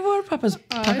that before? Papa's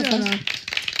I pocket don't flask? know.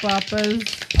 Papa's.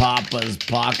 Papa's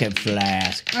pocket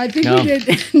flask. I think No. we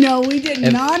did. No, we did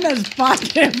Nana's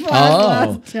pocket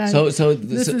flask last time. so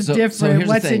This so, is so, different. So here's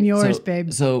What's the thing. in yours, so,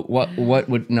 babe? So what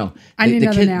would no? I need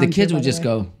another noun The too, kids by would the just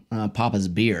way. go Papa's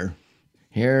beer.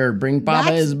 Here, bring Papa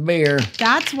That's- his beer.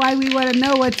 That's why we want to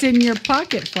know what's in your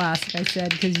pocket flask. I said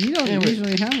because you don't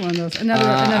usually have one of those. Another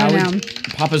noun.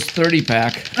 Papa's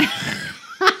 30-pack.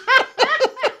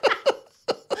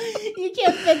 You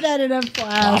can't fit that in a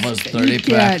flask. Papa's You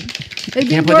 30-pack. can't. It'd be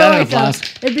Can't put more that in a like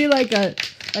flask. It'd be like a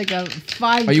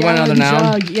 5 Oh, you want another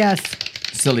noun? jug. Yes.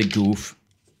 Silly goof.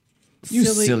 You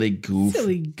silly goof.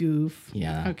 Silly goof.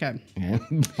 Yeah. Okay. Yeah.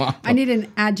 I need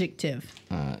an adjective.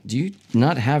 Do you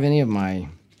not have any of my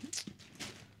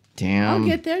damn I'll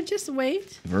get there. Just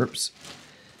wait. verbs?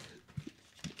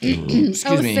 Excuse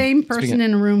Oh, me. same person Speaking-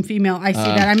 in a room, female. I see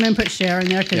that. I'm going to put share in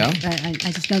there because Yeah? I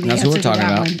just know the That's answer what we're to talking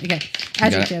that about. one. Okay.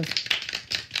 got it. Adjective.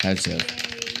 That's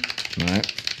it. All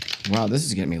right. Wow, this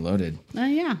is getting me loaded.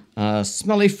 Yeah.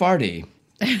 Smelly farty.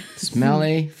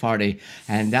 Smelly farty.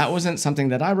 And that wasn't something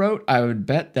that I wrote. I would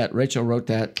bet that Rachel wrote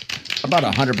that about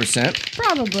 100%.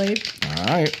 Probably. All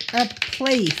right. A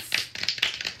place.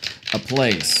 A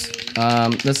place.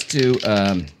 Let's do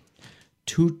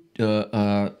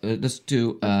let's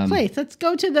do Place. Let's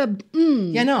go to the.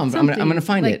 yeah, no, I'm gonna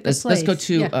find like it. the Let's go place.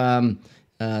 to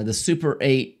Yeah. the Super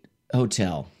 8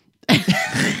 Hotel.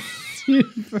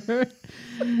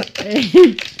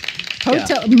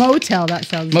 Hotel, motel. That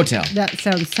sounds Motel. That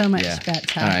sounds so much Yeah.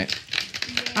 better. All right.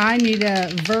 I need a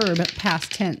verb,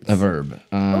 past tense. A verb.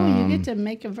 Oh, you get to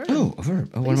make a verb. Oh, a verb.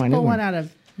 Oh, one Please of my pull new one ones. out of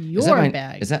Is that your my,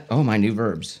 bag. Is that my new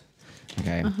verbs?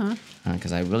 Okay.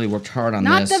 Because I really worked hard on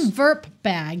Not this. the verb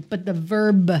bag, but the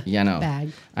verb Yeah, no.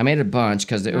 bag. I made a bunch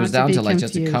because it Not was to down be to like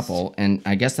just a confused. couple, and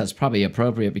I guess that's probably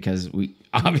appropriate because we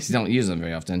obviously don't use them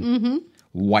very often. Mm-hmm.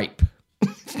 Wipe.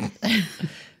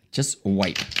 Just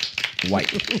wipe. Wipe.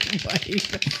 I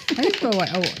think go white.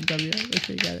 Oh, W.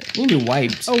 Okay, got it. You can do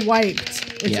wiped. Oh,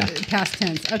 wiped. It's Yeah. past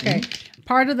tense. Okay.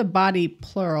 Part of the body,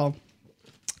 plural.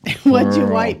 What'd you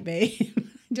Plural. wipe, babe?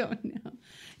 I don't know.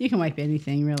 You can wipe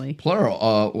anything, really.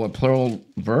 Plural. What plural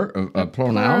verb?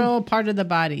 Plural noun. Plural, part of the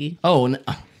body. Oh,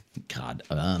 God.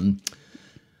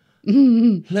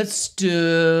 Let's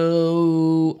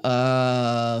do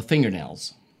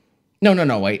fingernails. No.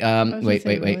 Wait. Wait.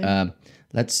 really?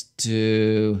 Let's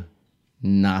do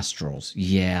nostrils.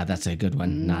 Yeah, that's a good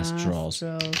one. Nostrils.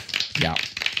 Yeah.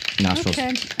 Nostrils.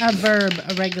 Okay. A verb,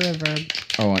 a regular verb.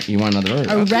 Oh, you want another verb?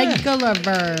 A Okay. regular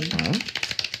verb.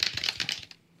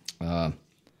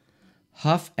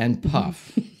 Huff and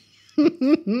puff.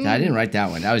 I didn't write that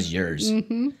one. That was yours.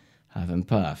 Huff and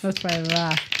puff. That's why I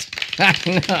laughed. I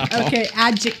know. Okay,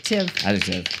 adjective.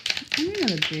 Adjective. I need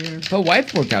another beer. But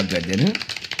wife worked out good, didn't it?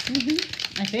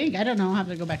 I think. I don't know. I'll have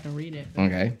to go back and read it.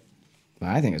 Okay. Well,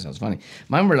 I think it sounds funny.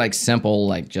 Mine were like simple,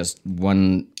 like just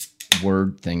one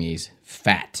word thingies.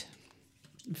 Fat.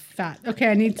 Fat. Okay,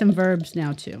 I need some verbs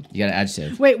now too. You got an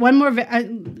adjective. Wait, one more.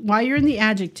 While you're in the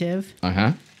adjective,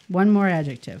 Uh-huh. one more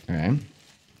adjective, All right.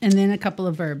 and then a couple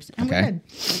of verbs. And Okay. we're good.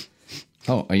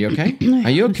 Oh, are you okay? Are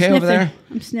you okay over there?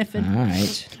 I'm sniffing. All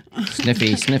right.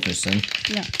 Sniffy Snifferson.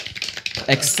 Yeah.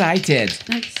 Excited.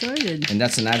 Excited. And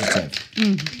that's an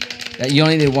adjective. You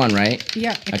only did one, right?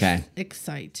 Yeah. Okay.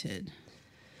 Excited.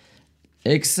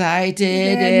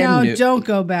 Excited. Yeah, no, and new. don't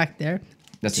go back there.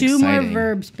 That's Two more exciting.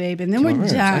 verbs, babe, and then Two we're more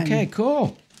words. done. Okay,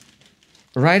 cool.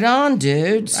 Right on,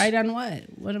 dudes. Right on what?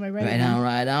 What am I writing? Right on,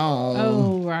 right on.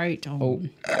 Oh, right on.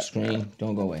 Oh, screen.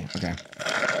 Don't go away. Okay.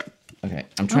 Okay.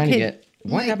 I'm trying to get.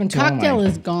 What My happened to all cocktail my?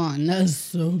 is gone. That's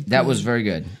so good. That was very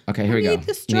good. Okay, here we go. Need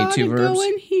the straw You need two to verbs. go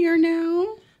in here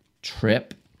now.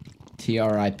 Trip.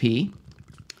 T-R-I-P.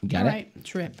 You got All it? right,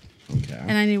 trip. Okay.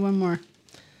 And I need one more.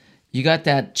 You got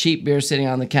that cheap beer sitting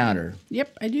on the counter.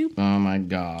 Yep, I do. Oh my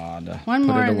God. One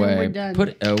Put more it and then away. we're done. Put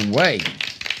it away.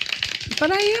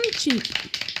 But I am cheap.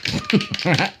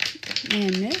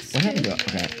 And this. What happened to it?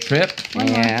 Okay. Trip One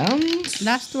more. and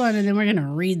Last one, and then we're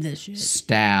gonna read this shit.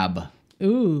 stab.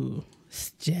 Ooh,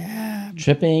 stab.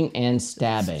 Tripping and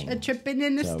stabbing. A tripping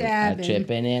and a So, stabbing. A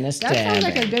tripping and a That stabbing. sounds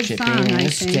like a good Tripping song, and I a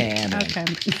think. stabbing.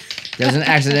 Okay. There's an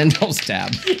accidental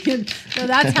stab. So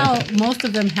that's how most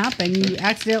of them happen. You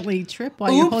accidentally trip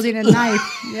while you're holding a knife.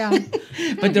 Yeah.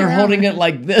 But they're holding it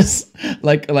like this,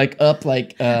 like up,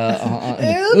 like.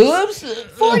 Oops.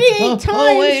 48 times.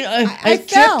 Oh wait, I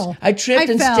fell. I tripped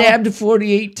I and fell. stabbed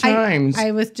 48 times,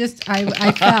 I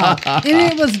fell. And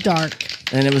it was dark.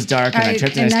 and it was dark, and I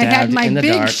tripped and I I had stabbed my in the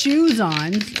big dark shoes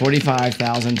on,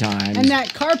 45,000 times. and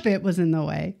that carpet was in the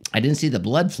way. I didn't see the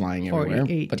blood flying everywhere,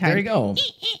 48 but there you go.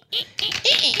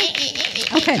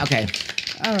 Okay. Okay,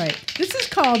 All right. This is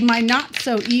called My Not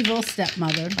So Evil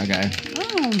Stepmother. okay.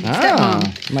 Oh, Ah,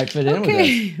 stepmom. might fit in with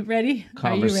Okay, ready?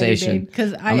 Conversation. Are you ready, babe?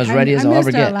 Because I'm as ready as I'll ever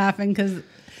I'm gonna start get. laughing because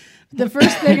the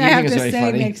first thing You I have think to it's say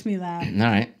really funny? makes me laugh. it. All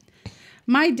right.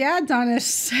 My dad's on a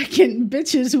second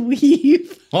bitch's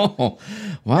weave. Oh,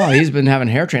 wow, he's been having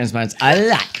hair transplants a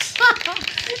lot.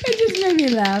 It just made me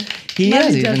laugh. He Love is.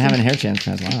 it, He's been Justin. having hair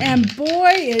transplants. Wow. And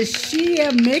boy, is she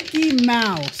a Mickey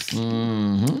Mouse.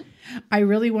 Mm-hmm. I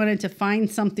really wanted to find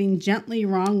something gently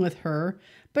wrong with her,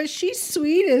 but she's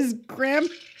sweet as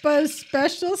Grandpa's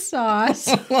special sauce.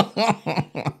 What's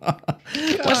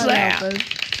that? help us.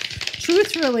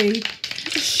 Truthfully,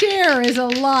 Cher is a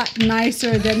lot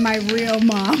nicer than my real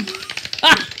mom.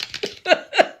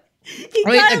 He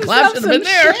Wait, got the clap himself should have been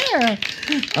some there. Cher.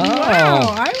 Oh, Wow,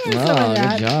 I want some wow, of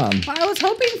that. good job. I was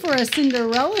hoping for a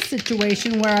Cinderella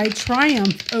situation where I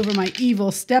triumph over my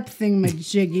evil step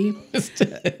thingamajiggy.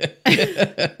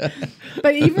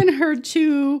 But even her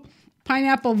two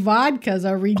pineapple vodkas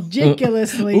are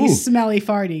ridiculously Ooh. smelly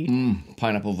farty.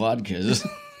 Pineapple vodkas.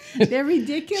 They're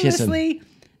ridiculously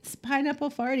pineapple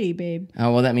farty, babe.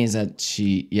 Oh, well, that means that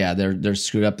they're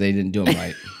screwed up. They didn't do them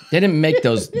right. They didn't make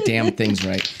those damn things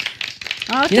right.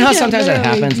 I'll You know how take it sometimes that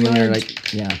literally, happens when you're George.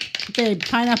 like, yeah. Babe,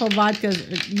 pineapple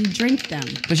vodkas, you drink them.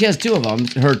 But she has two of them.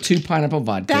 Her two pineapple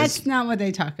vodkas. That's not what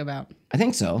they talk about. I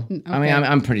think so. I Okay. mean,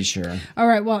 I'm pretty sure. All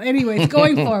right, well, anyways,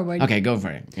 going forward. Okay, go for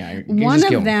it. Yeah, you One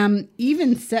just go. of them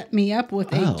even set me up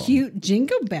with a Oh. cute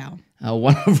jingle bell.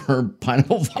 One of her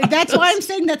pineapple vodkas. That's why I'm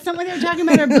saying that's not what they were talking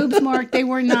about. Our boobs, Mark. They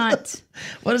were not.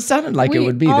 Well, it sounded like We it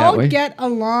would be all that way. get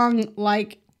along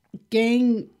like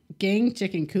gang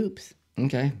chicken coops.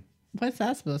 Okay. What's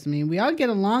that supposed to mean? We all get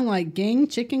along like gang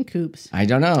chicken coops. I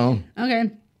don't know.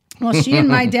 Okay. Well, she and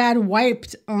my dad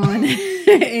wiped on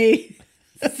a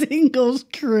singles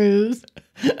cruise.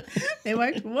 They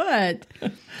wiped what?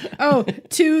 Oh,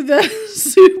 to the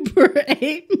Super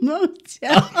 8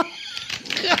 motel.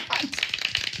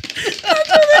 That's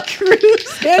where the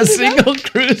cruise A ended up. single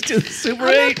cruise to the Super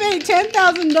I'm 8. gonna pay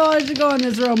 $10,000 to go on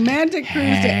this romantic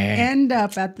cruise to end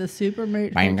up at the Super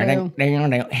 8 motel.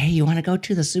 Hey, you want to go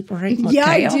to the Super 8 motel? Yeah,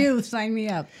 I do. Sign me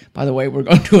up. By the way, we're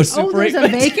going to a Oh, Super 8 there's a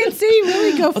motel. vacancy?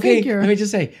 Really? Go Okay, figure. let me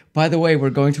just say, by the way, we're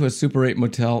going to a Super 8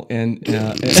 motel in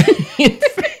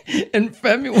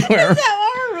February. Is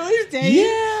that our release date?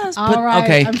 Yes, All but right,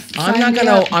 okay. sign me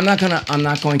up. I'm not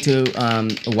going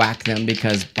to whack them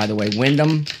because, by the way,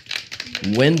 Wyndham.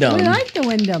 Wyndham. We like the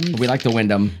Wyndham. We like the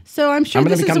Wyndham. So I'm sure I'm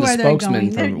gonna this is become the where they're spokesman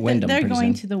going. for Wyndham They're pretty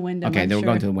going soon. to the Wyndham. Okay, I'm they were sure.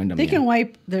 going to the Wyndham, They yeah. can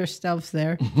wipe their stuffs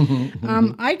there.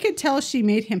 I could tell she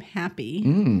made him happy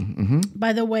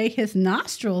by the way his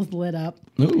nostrils lit up.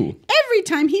 Ooh. Every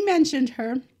time he mentioned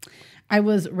her, I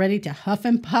was ready to huff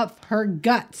and puff her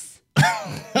guts.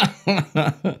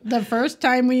 The first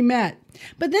time we met.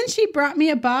 But then she brought me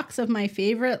a box of my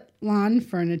favorite lawn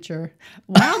furniture.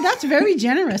 Wow, that's very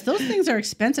generous. Those things are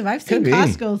expensive. I've seen Could be.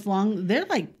 Costco's they're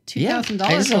like $2,000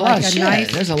 There's for a lot like of a shit.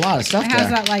 nice. There's a lot of stuff It has there.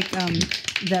 that like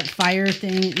that fire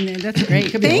thing. That's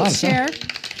great. Could be a lot Thanks, of Cher.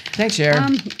 stuff. Thanks, Cher.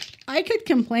 I could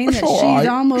complain that It's all right. she's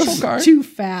almost It's okay. too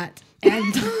fat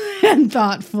and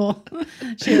thoughtful.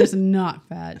 Cher's not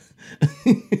fat.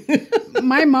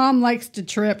 My mom likes to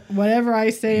trip whatever I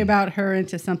say about her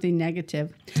into something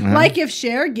negative. Like if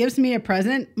Cher gives me a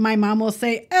present, my mom will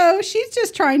say, "Oh, she's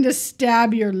just trying to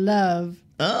stab your love."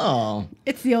 Oh.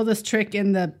 It's the oldest trick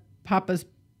in the Papa's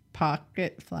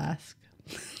pocket flask.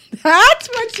 That's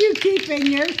what you keep in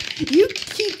you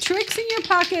keep tricks in your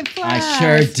pocket flask. I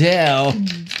sure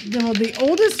do. Well, the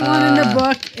oldest one in the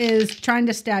book is trying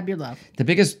to stab your love. The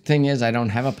biggest thing is I don't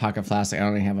have a pocket flask. I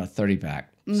only have a 30-pack.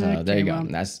 So there you go. well.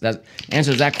 That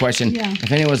answers that question. Yeah.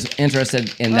 If anyone's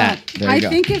interested in that, there you I go.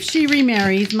 think if she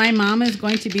remarries, my mom is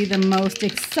going to be the most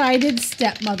excited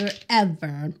stepmother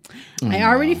ever. I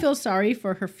already feel sorry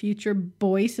for her future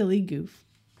boy silly goof.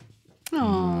 Oh,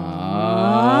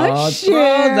 Aww, throw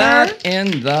Cher. that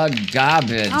in the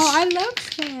garbage. Oh, I love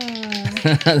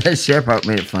her. The Cher part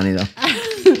made it funny though.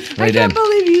 I can't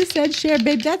believe you said Cher,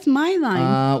 babe. That's my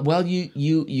line. Well,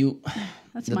 you.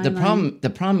 That's The, my the line.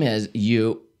 problem is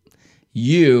you.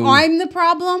 I'm the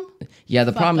problem. Yeah,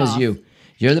 the problem off. is you.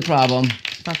 You're the problem,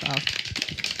 Fuck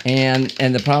off. and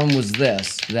the problem was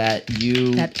this that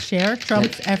you. That Cher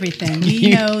trumps everything. We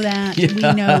know that. Yeah. We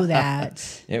know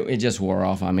that. It just wore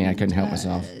off on me. I couldn't help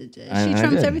myself. She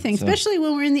trumps everything, especially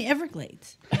when we're in the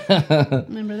Everglades.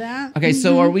 Remember that? Okay,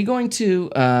 so are we going to?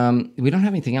 We don't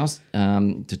have anything else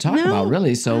to talk about,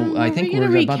 really. So I think we're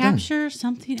going to about done. recapture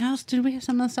something else. Did we have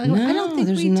something else to talk about? No, I don't think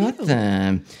there's we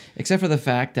nothing except for the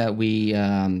fact that we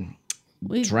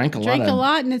We drank a a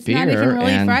lot, and it's not even beer,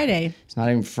 really and Friday. It's not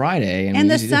even Friday, And we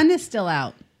the usually do- sun is still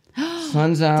out.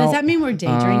 sun's out. Does that mean we're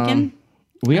day drinking?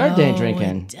 We are day Oh,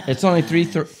 drinking. it It's only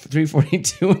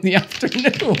 3:42 in the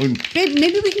afternoon. Babe,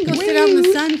 maybe we can go sit out in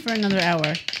the sun for another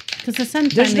hour. Because the sun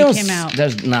finally came out.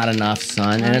 There's not enough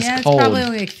sun, and it's yeah, cold. it's probably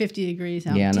only like 50 degrees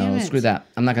out. Yeah, Damn no, it. screw that.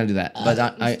 I'm not gonna do that.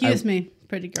 But Excuse me,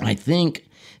 pretty girl. I think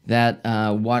that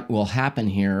what will happen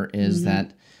here is Mm-hmm.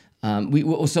 that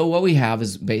so what we have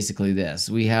is basically this.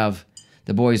 We have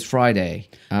the boys Friday,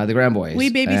 the grandboys. We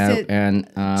babysit and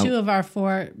two of our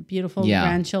four beautiful yeah.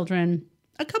 grandchildren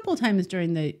a couple of times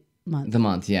during the month. the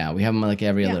month. Yeah, we have them like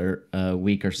every other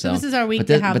week or so. this is our week But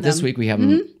to have But this them. week we have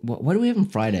them. What do we have on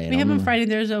Friday? We have on Friday.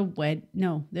 There's a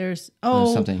there's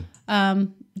something.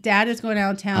 Dad is going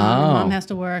out of town. Oh. And Mom has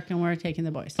to work, and we're taking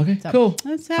the boys. Okay, So, cool.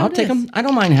 That's how I'll it take is. them. I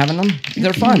don't mind having them.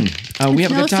 They're fun. We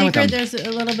have a No good time with them. secret. There's a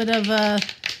little bit of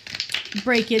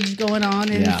breakage going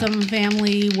on in Yeah. some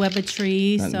family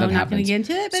webbetry, so that I'm not going to happens. get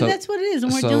into it. But So- that's what it is,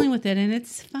 and we're so- dealing with it, and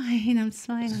it's fine. I'm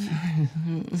smiling.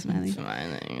 I'm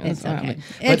smiling. It's okay.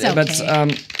 It's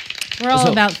okay. We're all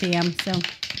so- about them, so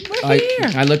we're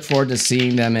here. I look forward to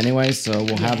seeing them anyway, so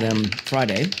we'll have them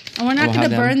Friday. And we're not we'll going have to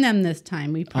them- burn them this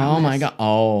time. We promise. Oh my god!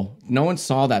 Oh, no one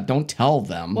saw that. Don't tell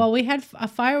them. Well, we had a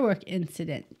firework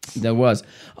incident. There was.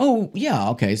 Oh yeah.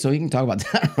 Okay, so you can talk about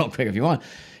that real quick if you want.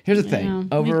 Here's the thing.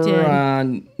 Yeah, we did. Over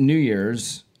on New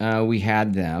Year's, we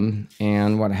had them,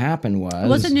 and what happened was It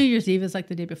wasn't New Year's Eve. It was like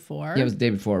the day before. Yeah, it was the day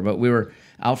before, but we were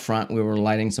out front. We were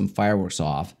lighting some fireworks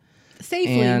off.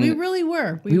 Safely. and We really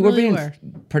were. We were really being were.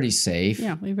 pretty safe.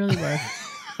 Yeah, we really were.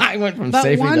 I went from But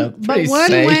safely to one pretty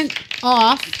safe. went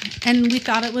off, and we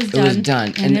thought it was It done. was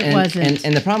done, and it wasn't.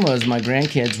 And the problem was, my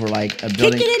grandkids were like Kick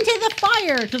building. it into the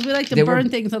fire because we like to They were- burn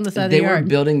things on the side of They the were yard.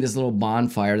 building this little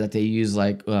bonfire that they use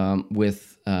like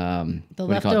with The what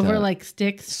do you call it? leftover The like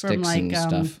sticks from sticks like and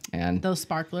stuff. And those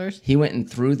sparklers, he went and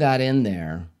threw that in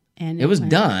there. and It was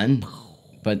went done,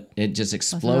 but it just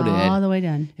exploded. all the way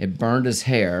done. It burned his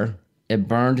hair. It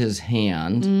burned his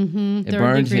hand. It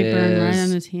Third degree burn right on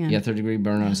his hand. Yeah, 3rd-degree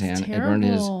burn on his hand. It burned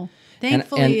his. Terrible.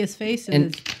 Thankfully, his face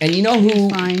is. And you know who?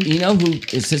 fine. You know who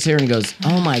sits here and goes,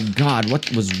 "Oh my God, what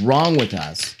was wrong with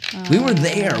us? We were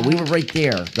there. We were right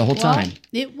there the whole Well, time."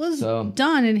 it was So-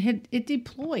 done and it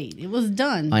deployed. It was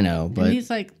done. I know, but and he's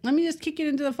like, "Let me just kick it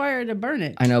into the fire to burn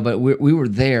it." I know, but we were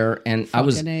there, and I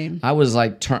was Fucking A. I was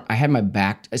like I had my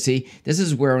back. See, this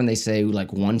is where when they say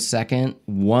like 1 second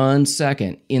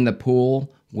in the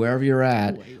pool wherever you're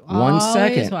at. 1 Always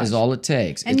second watch. is all it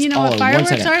takes. And It's you know all what? 1 Fireworks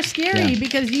second. are scary Yeah.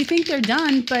 because you think they're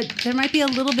done, but there might be a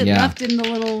little bit Yeah. left in the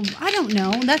little. I don't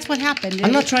know. That's what happened.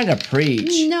 I'm not trying to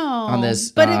preach No, on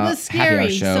this but it was happy hour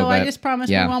scary. show, So I but just promised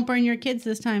yeah. we won't burn your kids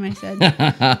this time. I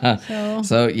said.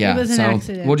 So yeah, it was an so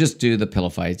accident. we'll just do the pillow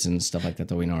fights and stuff like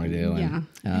that we normally do. And,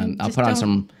 Yeah. I'll Just put on don't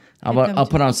some. hit them I'll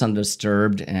put on some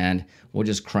Disturbed, and we'll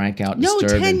just crank out No,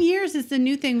 Disturbed. 10 and- years is the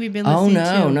new thing we've been Oh listening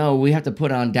to. no, we have to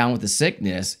put on Down with the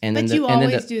Sickness, and But then you and then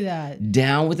always the, do that.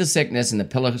 Down with the Sickness, and the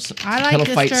pillow I like pillow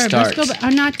fight Disturbed. starts. Let's go.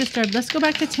 I'm not Disturbed. Let's go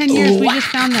back to 10 years. We just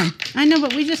found them. I know,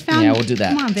 but we just found. Yeah, we'll do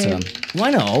that. Come on, babe. Well,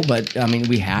 I know, but I mean,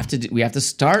 we have to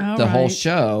start All the whole right.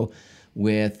 show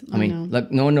with. I mean, know.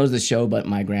 look, no one knows the show but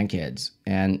my grandkids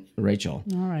and Rachel.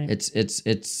 All right. It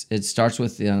starts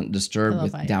with Disturbed Pillow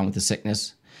with fight. Down with the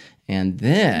Sickness, and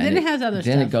then it has other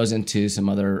Then it stuff. goes into some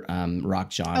other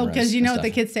rock genres. Oh, because you and know what the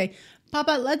stuff. kids say,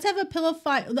 Papa, let's have a pillow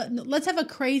fight. Let's have a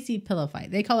crazy pillow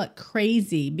fight. They call it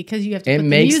crazy because you have to It put the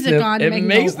makes music them. on. It and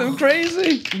makes go, them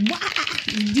crazy.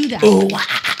 do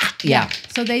that. Yeah.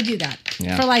 So they do that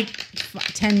Yeah. for like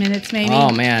 10 minutes maybe.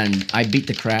 Oh man, I beat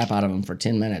the crap out of them for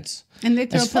 10 minutes. And they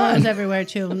throw It's pillows fun. everywhere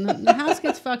too. And the house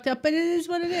gets fucked up, but it is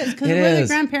what it is because It we're the is.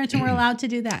 grandparents and we're allowed to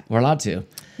do that. We're allowed to,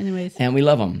 Anyways, and we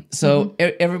love them. So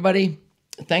everybody,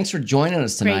 thanks for joining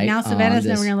us tonight. great. Now on Savannah's this-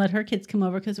 never going to let her kids come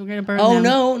over because we're going to burn Oh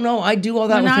them. no, I do all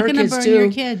that We're with not her going to kids burn too.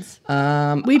 your kids.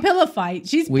 We pillow fight.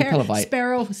 She's We pillow fight.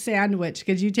 sparrow sandwich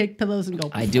because you take pillows and go.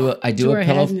 I do a to her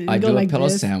pillow head and I go do a like pillow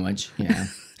this. sandwich. Yeah,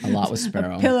 a lot with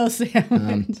Sparrow. Pillow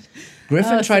sandwich.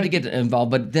 Griffin tried to get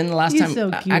involved, but then the last He's time,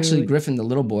 so actually, cute. Griffin, the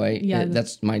little boy, Yeah.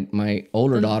 that's my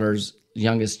older daughter's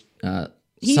youngest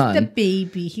He's son. the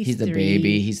baby. He's the 3.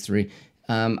 baby. He's 3.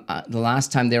 The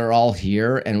last time they were all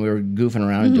here and we were goofing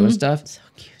around and doing stuff, so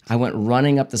cute. I went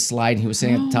running up the slide. And he was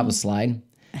sitting at the top of the slide,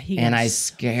 He and got I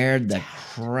scared the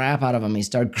crap out of him. He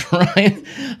started crying.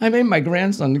 I made my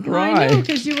grandson cry. I know,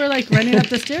 because you were like running up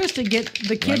the stairs to get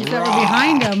the kids that were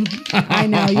behind him. I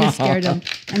know, you scared him.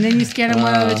 And then you scared him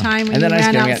one other time when and you then I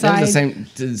ran scared him. outside. That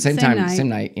was the same time, night. same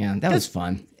night. Yeah, that was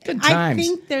fun. Good I times.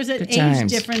 think there's an Good age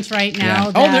times. difference right Yeah. now.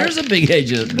 Oh, that- there's a big age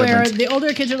difference. where the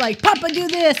older kids are like, Papa, do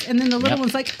this. And then the little Yep.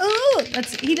 one's like, oh,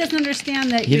 he doesn't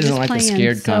understand that He you're doesn't just like playing. the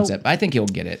scared So concept. I think he'll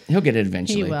get it. He'll get it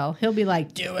eventually. He will. He'll be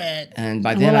like, do it. And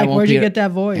by And then we're I like, won't where'd be you able- get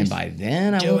that voice? And by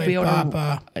then I won't be able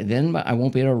to. Then I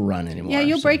won't be able to run anymore. Yeah,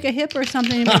 you'll so. break a hip or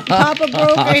something. Papa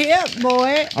broke a hip,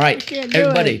 boy. All right, I can't do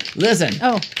everybody, it. listen.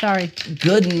 Oh, sorry.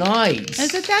 Good night.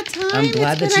 Is it that time? I'm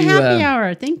glad it's that been you, a happy uh,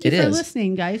 hour. Thank you it for is.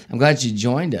 listening, guys. I'm glad you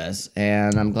joined us,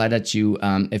 and I'm glad that you,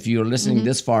 if you're listening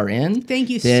this far in, Thank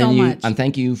you then so much.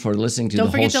 Thank you for listening to Don't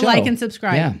the forget whole to show. like and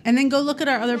subscribe. Yeah, And then go look at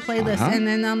our other playlists and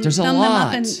then There's a thumb them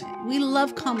up. lot. And we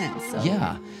love comments. So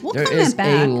yeah. We'll There comment is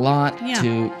back. a lot Yeah.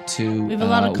 to We have a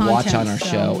lot of watch content, on our so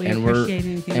show, we and appreciate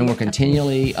anything we're you have.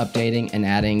 continually updating and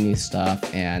adding new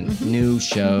stuff and new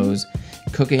shows,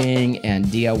 cooking and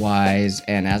DIYs,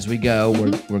 and as we go,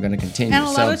 we're going to continue. And a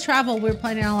So, lot of travel. We're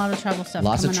planning on a lot of travel stuff.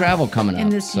 lots of coming travel up coming up in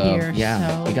this so, year.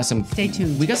 Yeah, so we got some. Stay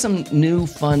tuned. We got some new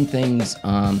fun things.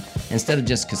 Instead of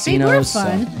just See, we're casinos.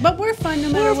 fun, so- but we're fun no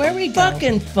matter We're where we go.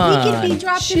 fucking fun. We can be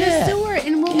dropped in a Shit. sewer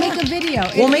and we'll make a video.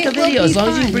 We'll It- make a it will video be as long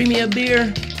as you fun. bring me a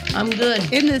beer. I'm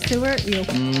good. In the sewer?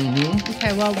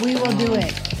 Okay, well, we will do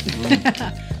it.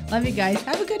 Love you guys.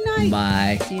 Have a good night.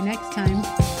 Bye. See you next time.